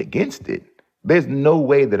compete against it. There's no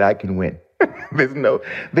way that I can win. There's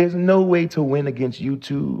no way to win against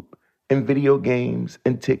YouTube and video games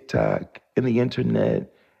and TikTok and the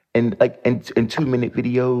internet and 2-minute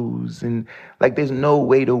videos and there's no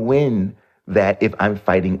way to win that if I'm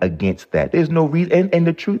fighting against that. There's no reason, and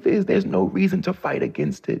the truth is there's no reason to fight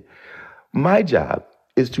against it. My job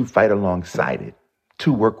is to fight alongside it,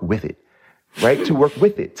 to work with it, right? To work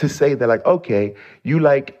with it, to say that like, okay, you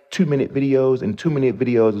like 2-minute videos and 2-minute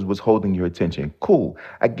videos is what's holding your attention. Cool,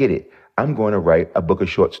 I get it. I'm going to write a book of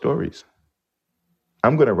short stories.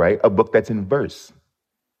 I'm going to write a book that's in verse.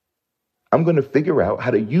 I'm going to figure out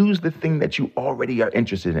how to use the thing that you already are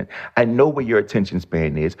interested in. I know where your attention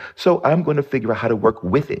span is, so I'm going to figure out how to work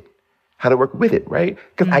with it. Right?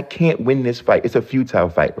 Because I can't win this fight. It's a futile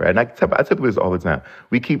fight, right? And I tell people this all the time.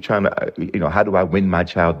 We keep trying to, how do I win my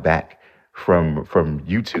child back from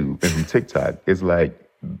YouTube and from TikTok? It's like,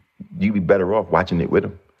 you'd be better off watching it with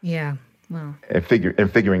them. Yeah, well. And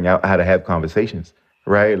figuring out how to have conversations,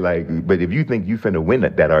 right? Like, but if you think you finna win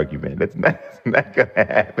that argument, that's not gonna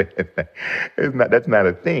happen. That's not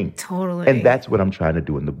a thing. Totally. And that's what I'm trying to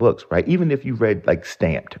do in the books, right? Even if you read like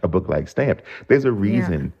Stamped, a book like Stamped, there's a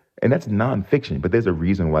reason. Yeah. And that's nonfiction, but there's a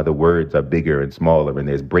reason why the words are bigger and smaller, and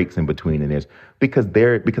there's breaks in between, and because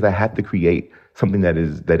I have to create something that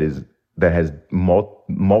has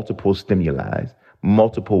multiple stimuli,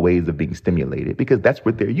 multiple ways of being stimulated, because that's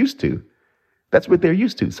what they're used to.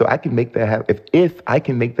 So I can make that happen. If I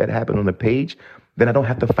can make that happen on the page, then I don't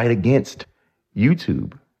have to fight against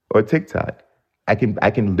YouTube or TikTok. I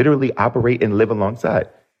can literally operate and live alongside.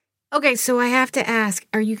 Okay, so I have to ask,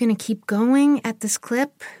 are you going to keep going at this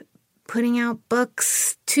clip? Putting out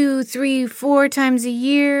books 2, 3, 4 times a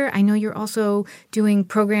year. I know you're also doing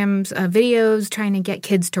programs, videos, trying to get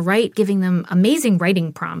kids to write, giving them amazing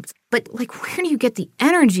writing prompts. But, like, where do you get the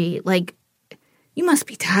energy? Like, you must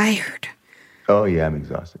be tired. Oh, yeah, I'm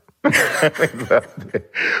exhausted.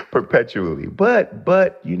 Perpetually. But I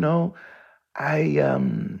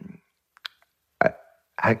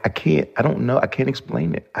can't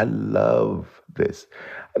explain it. I love this.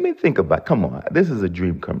 I mean, think about it. Come on. This is a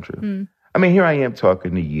dream come true. Mm. I mean, here I am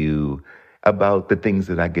talking to you about the things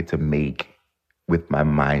that I get to make with my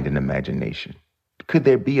mind and imagination. Could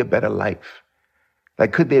there be a better life?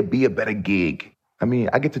 Like, could there be a better gig? I mean,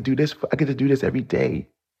 I get to do this every day.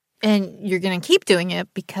 And you're going to keep doing it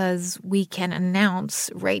because we can announce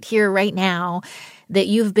right here, right now, that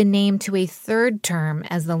you've been named to a 3rd term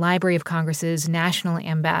as the Library of Congress's National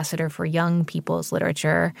Ambassador for Young People's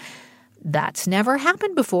Literature. That's never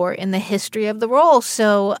happened before in the history of the role.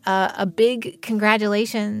 So a big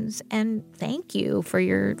congratulations and thank you for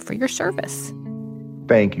your service.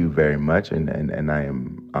 Thank you very much. And I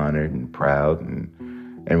am honored and proud. And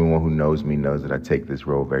everyone who knows me knows that I take this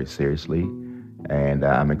role very seriously. And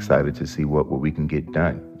I'm excited to see what we can get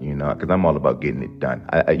done, because I'm all about getting it done.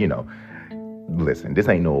 Listen, this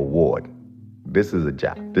ain't no award. This is a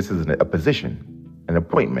job. This is a position, an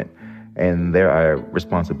appointment. And there are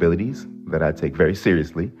responsibilities that I take very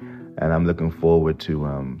seriously, and I'm looking forward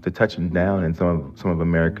to touching down in some of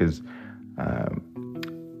America's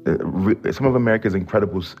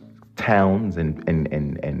incredible towns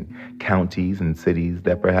and counties and cities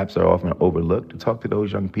that perhaps are often overlooked. To talk to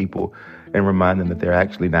those young people and remind them that they're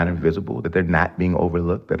actually not invisible, that they're not being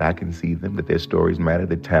overlooked, that I can see them, that their stories matter,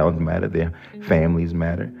 their towns matter, their families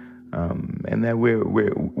matter, and that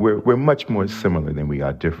we're much more similar than we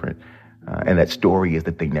are different. And that story is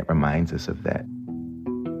the thing that reminds us of that.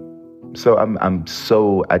 So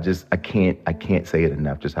I can't say it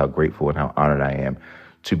enough, just how grateful and how honored I am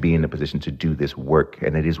to be in the position to do this work.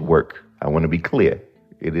 And it is work. I want to be clear.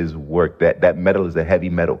 It is work. That medal is a heavy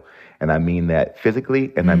medal. And I mean that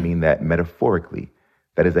physically, and I mean that metaphorically.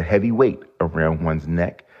 That is a heavy weight around one's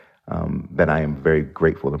neck that I am very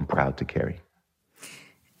grateful and proud to carry.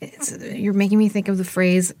 You're making me think of the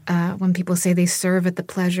phrase, when people say they serve at the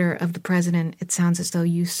pleasure of the president, it sounds as though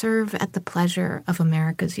you serve at the pleasure of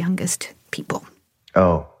America's youngest people.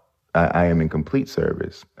 Oh, I am in complete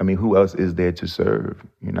service. I mean, who else is there to serve?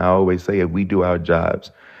 I always say if we do our jobs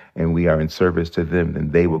and we are in service to them, then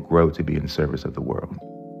they will grow to be in service of the world.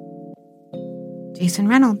 Jason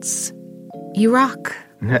Reynolds, you rock.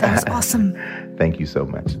 That was awesome. Thank you so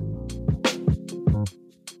much.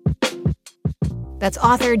 That's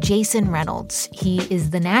author Jason Reynolds. He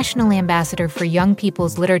is the National Ambassador for Young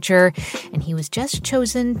People's Literature, and he was just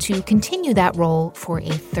chosen to continue that role for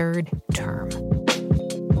a 3rd term.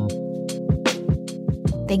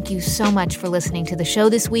 Thank you so much for listening to the show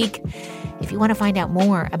this week. If you want to find out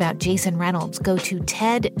more about Jason Reynolds, go to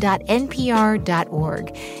ted.npr.org.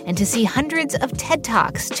 And to see hundreds of TED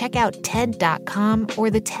Talks, check out TED.com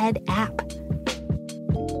or the TED app.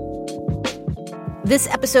 This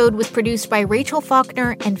episode was produced by Rachel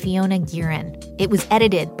Faulkner and Fiona Guerin. It was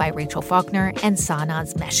edited by Rachel Faulkner and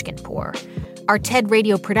Sanaz Meshkinpour. Our TED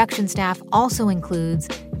Radio production staff also includes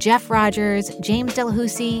Jeff Rogers, James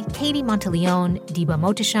Delahousie, Katie Monteleone, Deba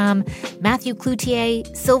Motisham, Matthew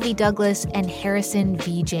Cloutier, Sylvie Douglas, and Harrison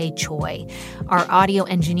V.J. Choi. Our audio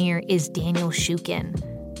engineer is Daniel Shukin.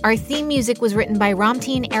 Our theme music was written by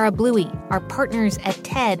Ramteen Arablouei. Our partners at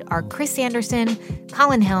TED are Chris Anderson,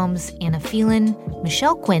 Colin Helms, Anna Phelan,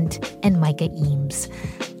 Michelle Quint, and Micah Eames.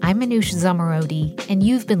 I'm Manoush Zamarodi, and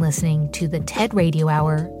you've been listening to the TED Radio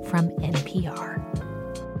Hour from NPR.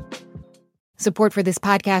 Support for this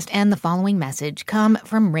podcast and the following message come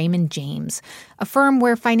from Raymond James, a firm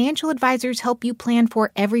where financial advisors help you plan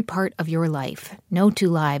for every part of your life. No two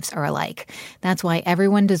lives are alike. That's why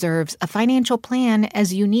everyone deserves a financial plan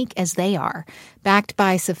as unique as they are. Backed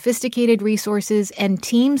by sophisticated resources and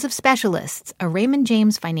teams of specialists, a Raymond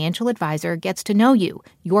James financial advisor gets to know you,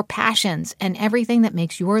 your passions, and everything that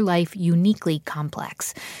makes your life uniquely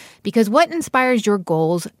complex. Because what inspires your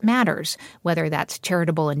goals matters, whether that's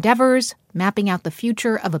charitable endeavors, mapping out the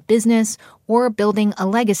future of a business, or building a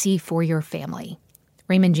legacy for your family.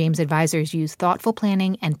 Raymond James advisors use thoughtful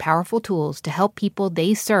planning and powerful tools to help people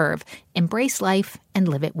they serve embrace life and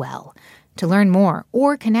live it well. To learn more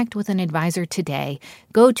or connect with an advisor today,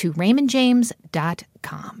 go to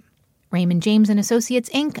raymondjames.com. Raymond James & Associates,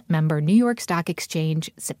 Inc., member New York Stock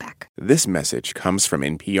Exchange, SIPC. This message comes from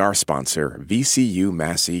NPR sponsor VCU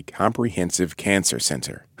Massey Comprehensive Cancer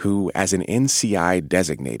Center, who, as an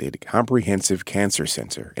NCI-designated comprehensive cancer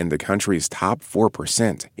center in the country's top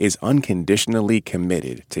 4%, is unconditionally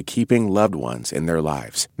committed to keeping loved ones in their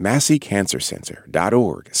lives.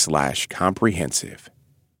 MasseyCancerCenter.org/comprehensive.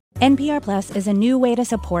 NPR Plus is a new way to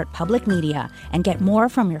support public media and get more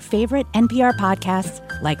from your favorite NPR podcasts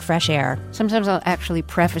like Fresh Air. Sometimes I'll actually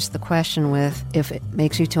preface the question with, if it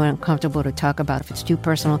makes you too uncomfortable to talk about, if it's too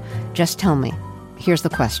personal, just tell me. Here's the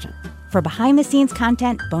question. For behind-the-scenes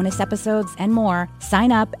content, bonus episodes, and more,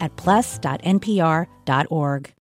 sign up at plus.npr.org.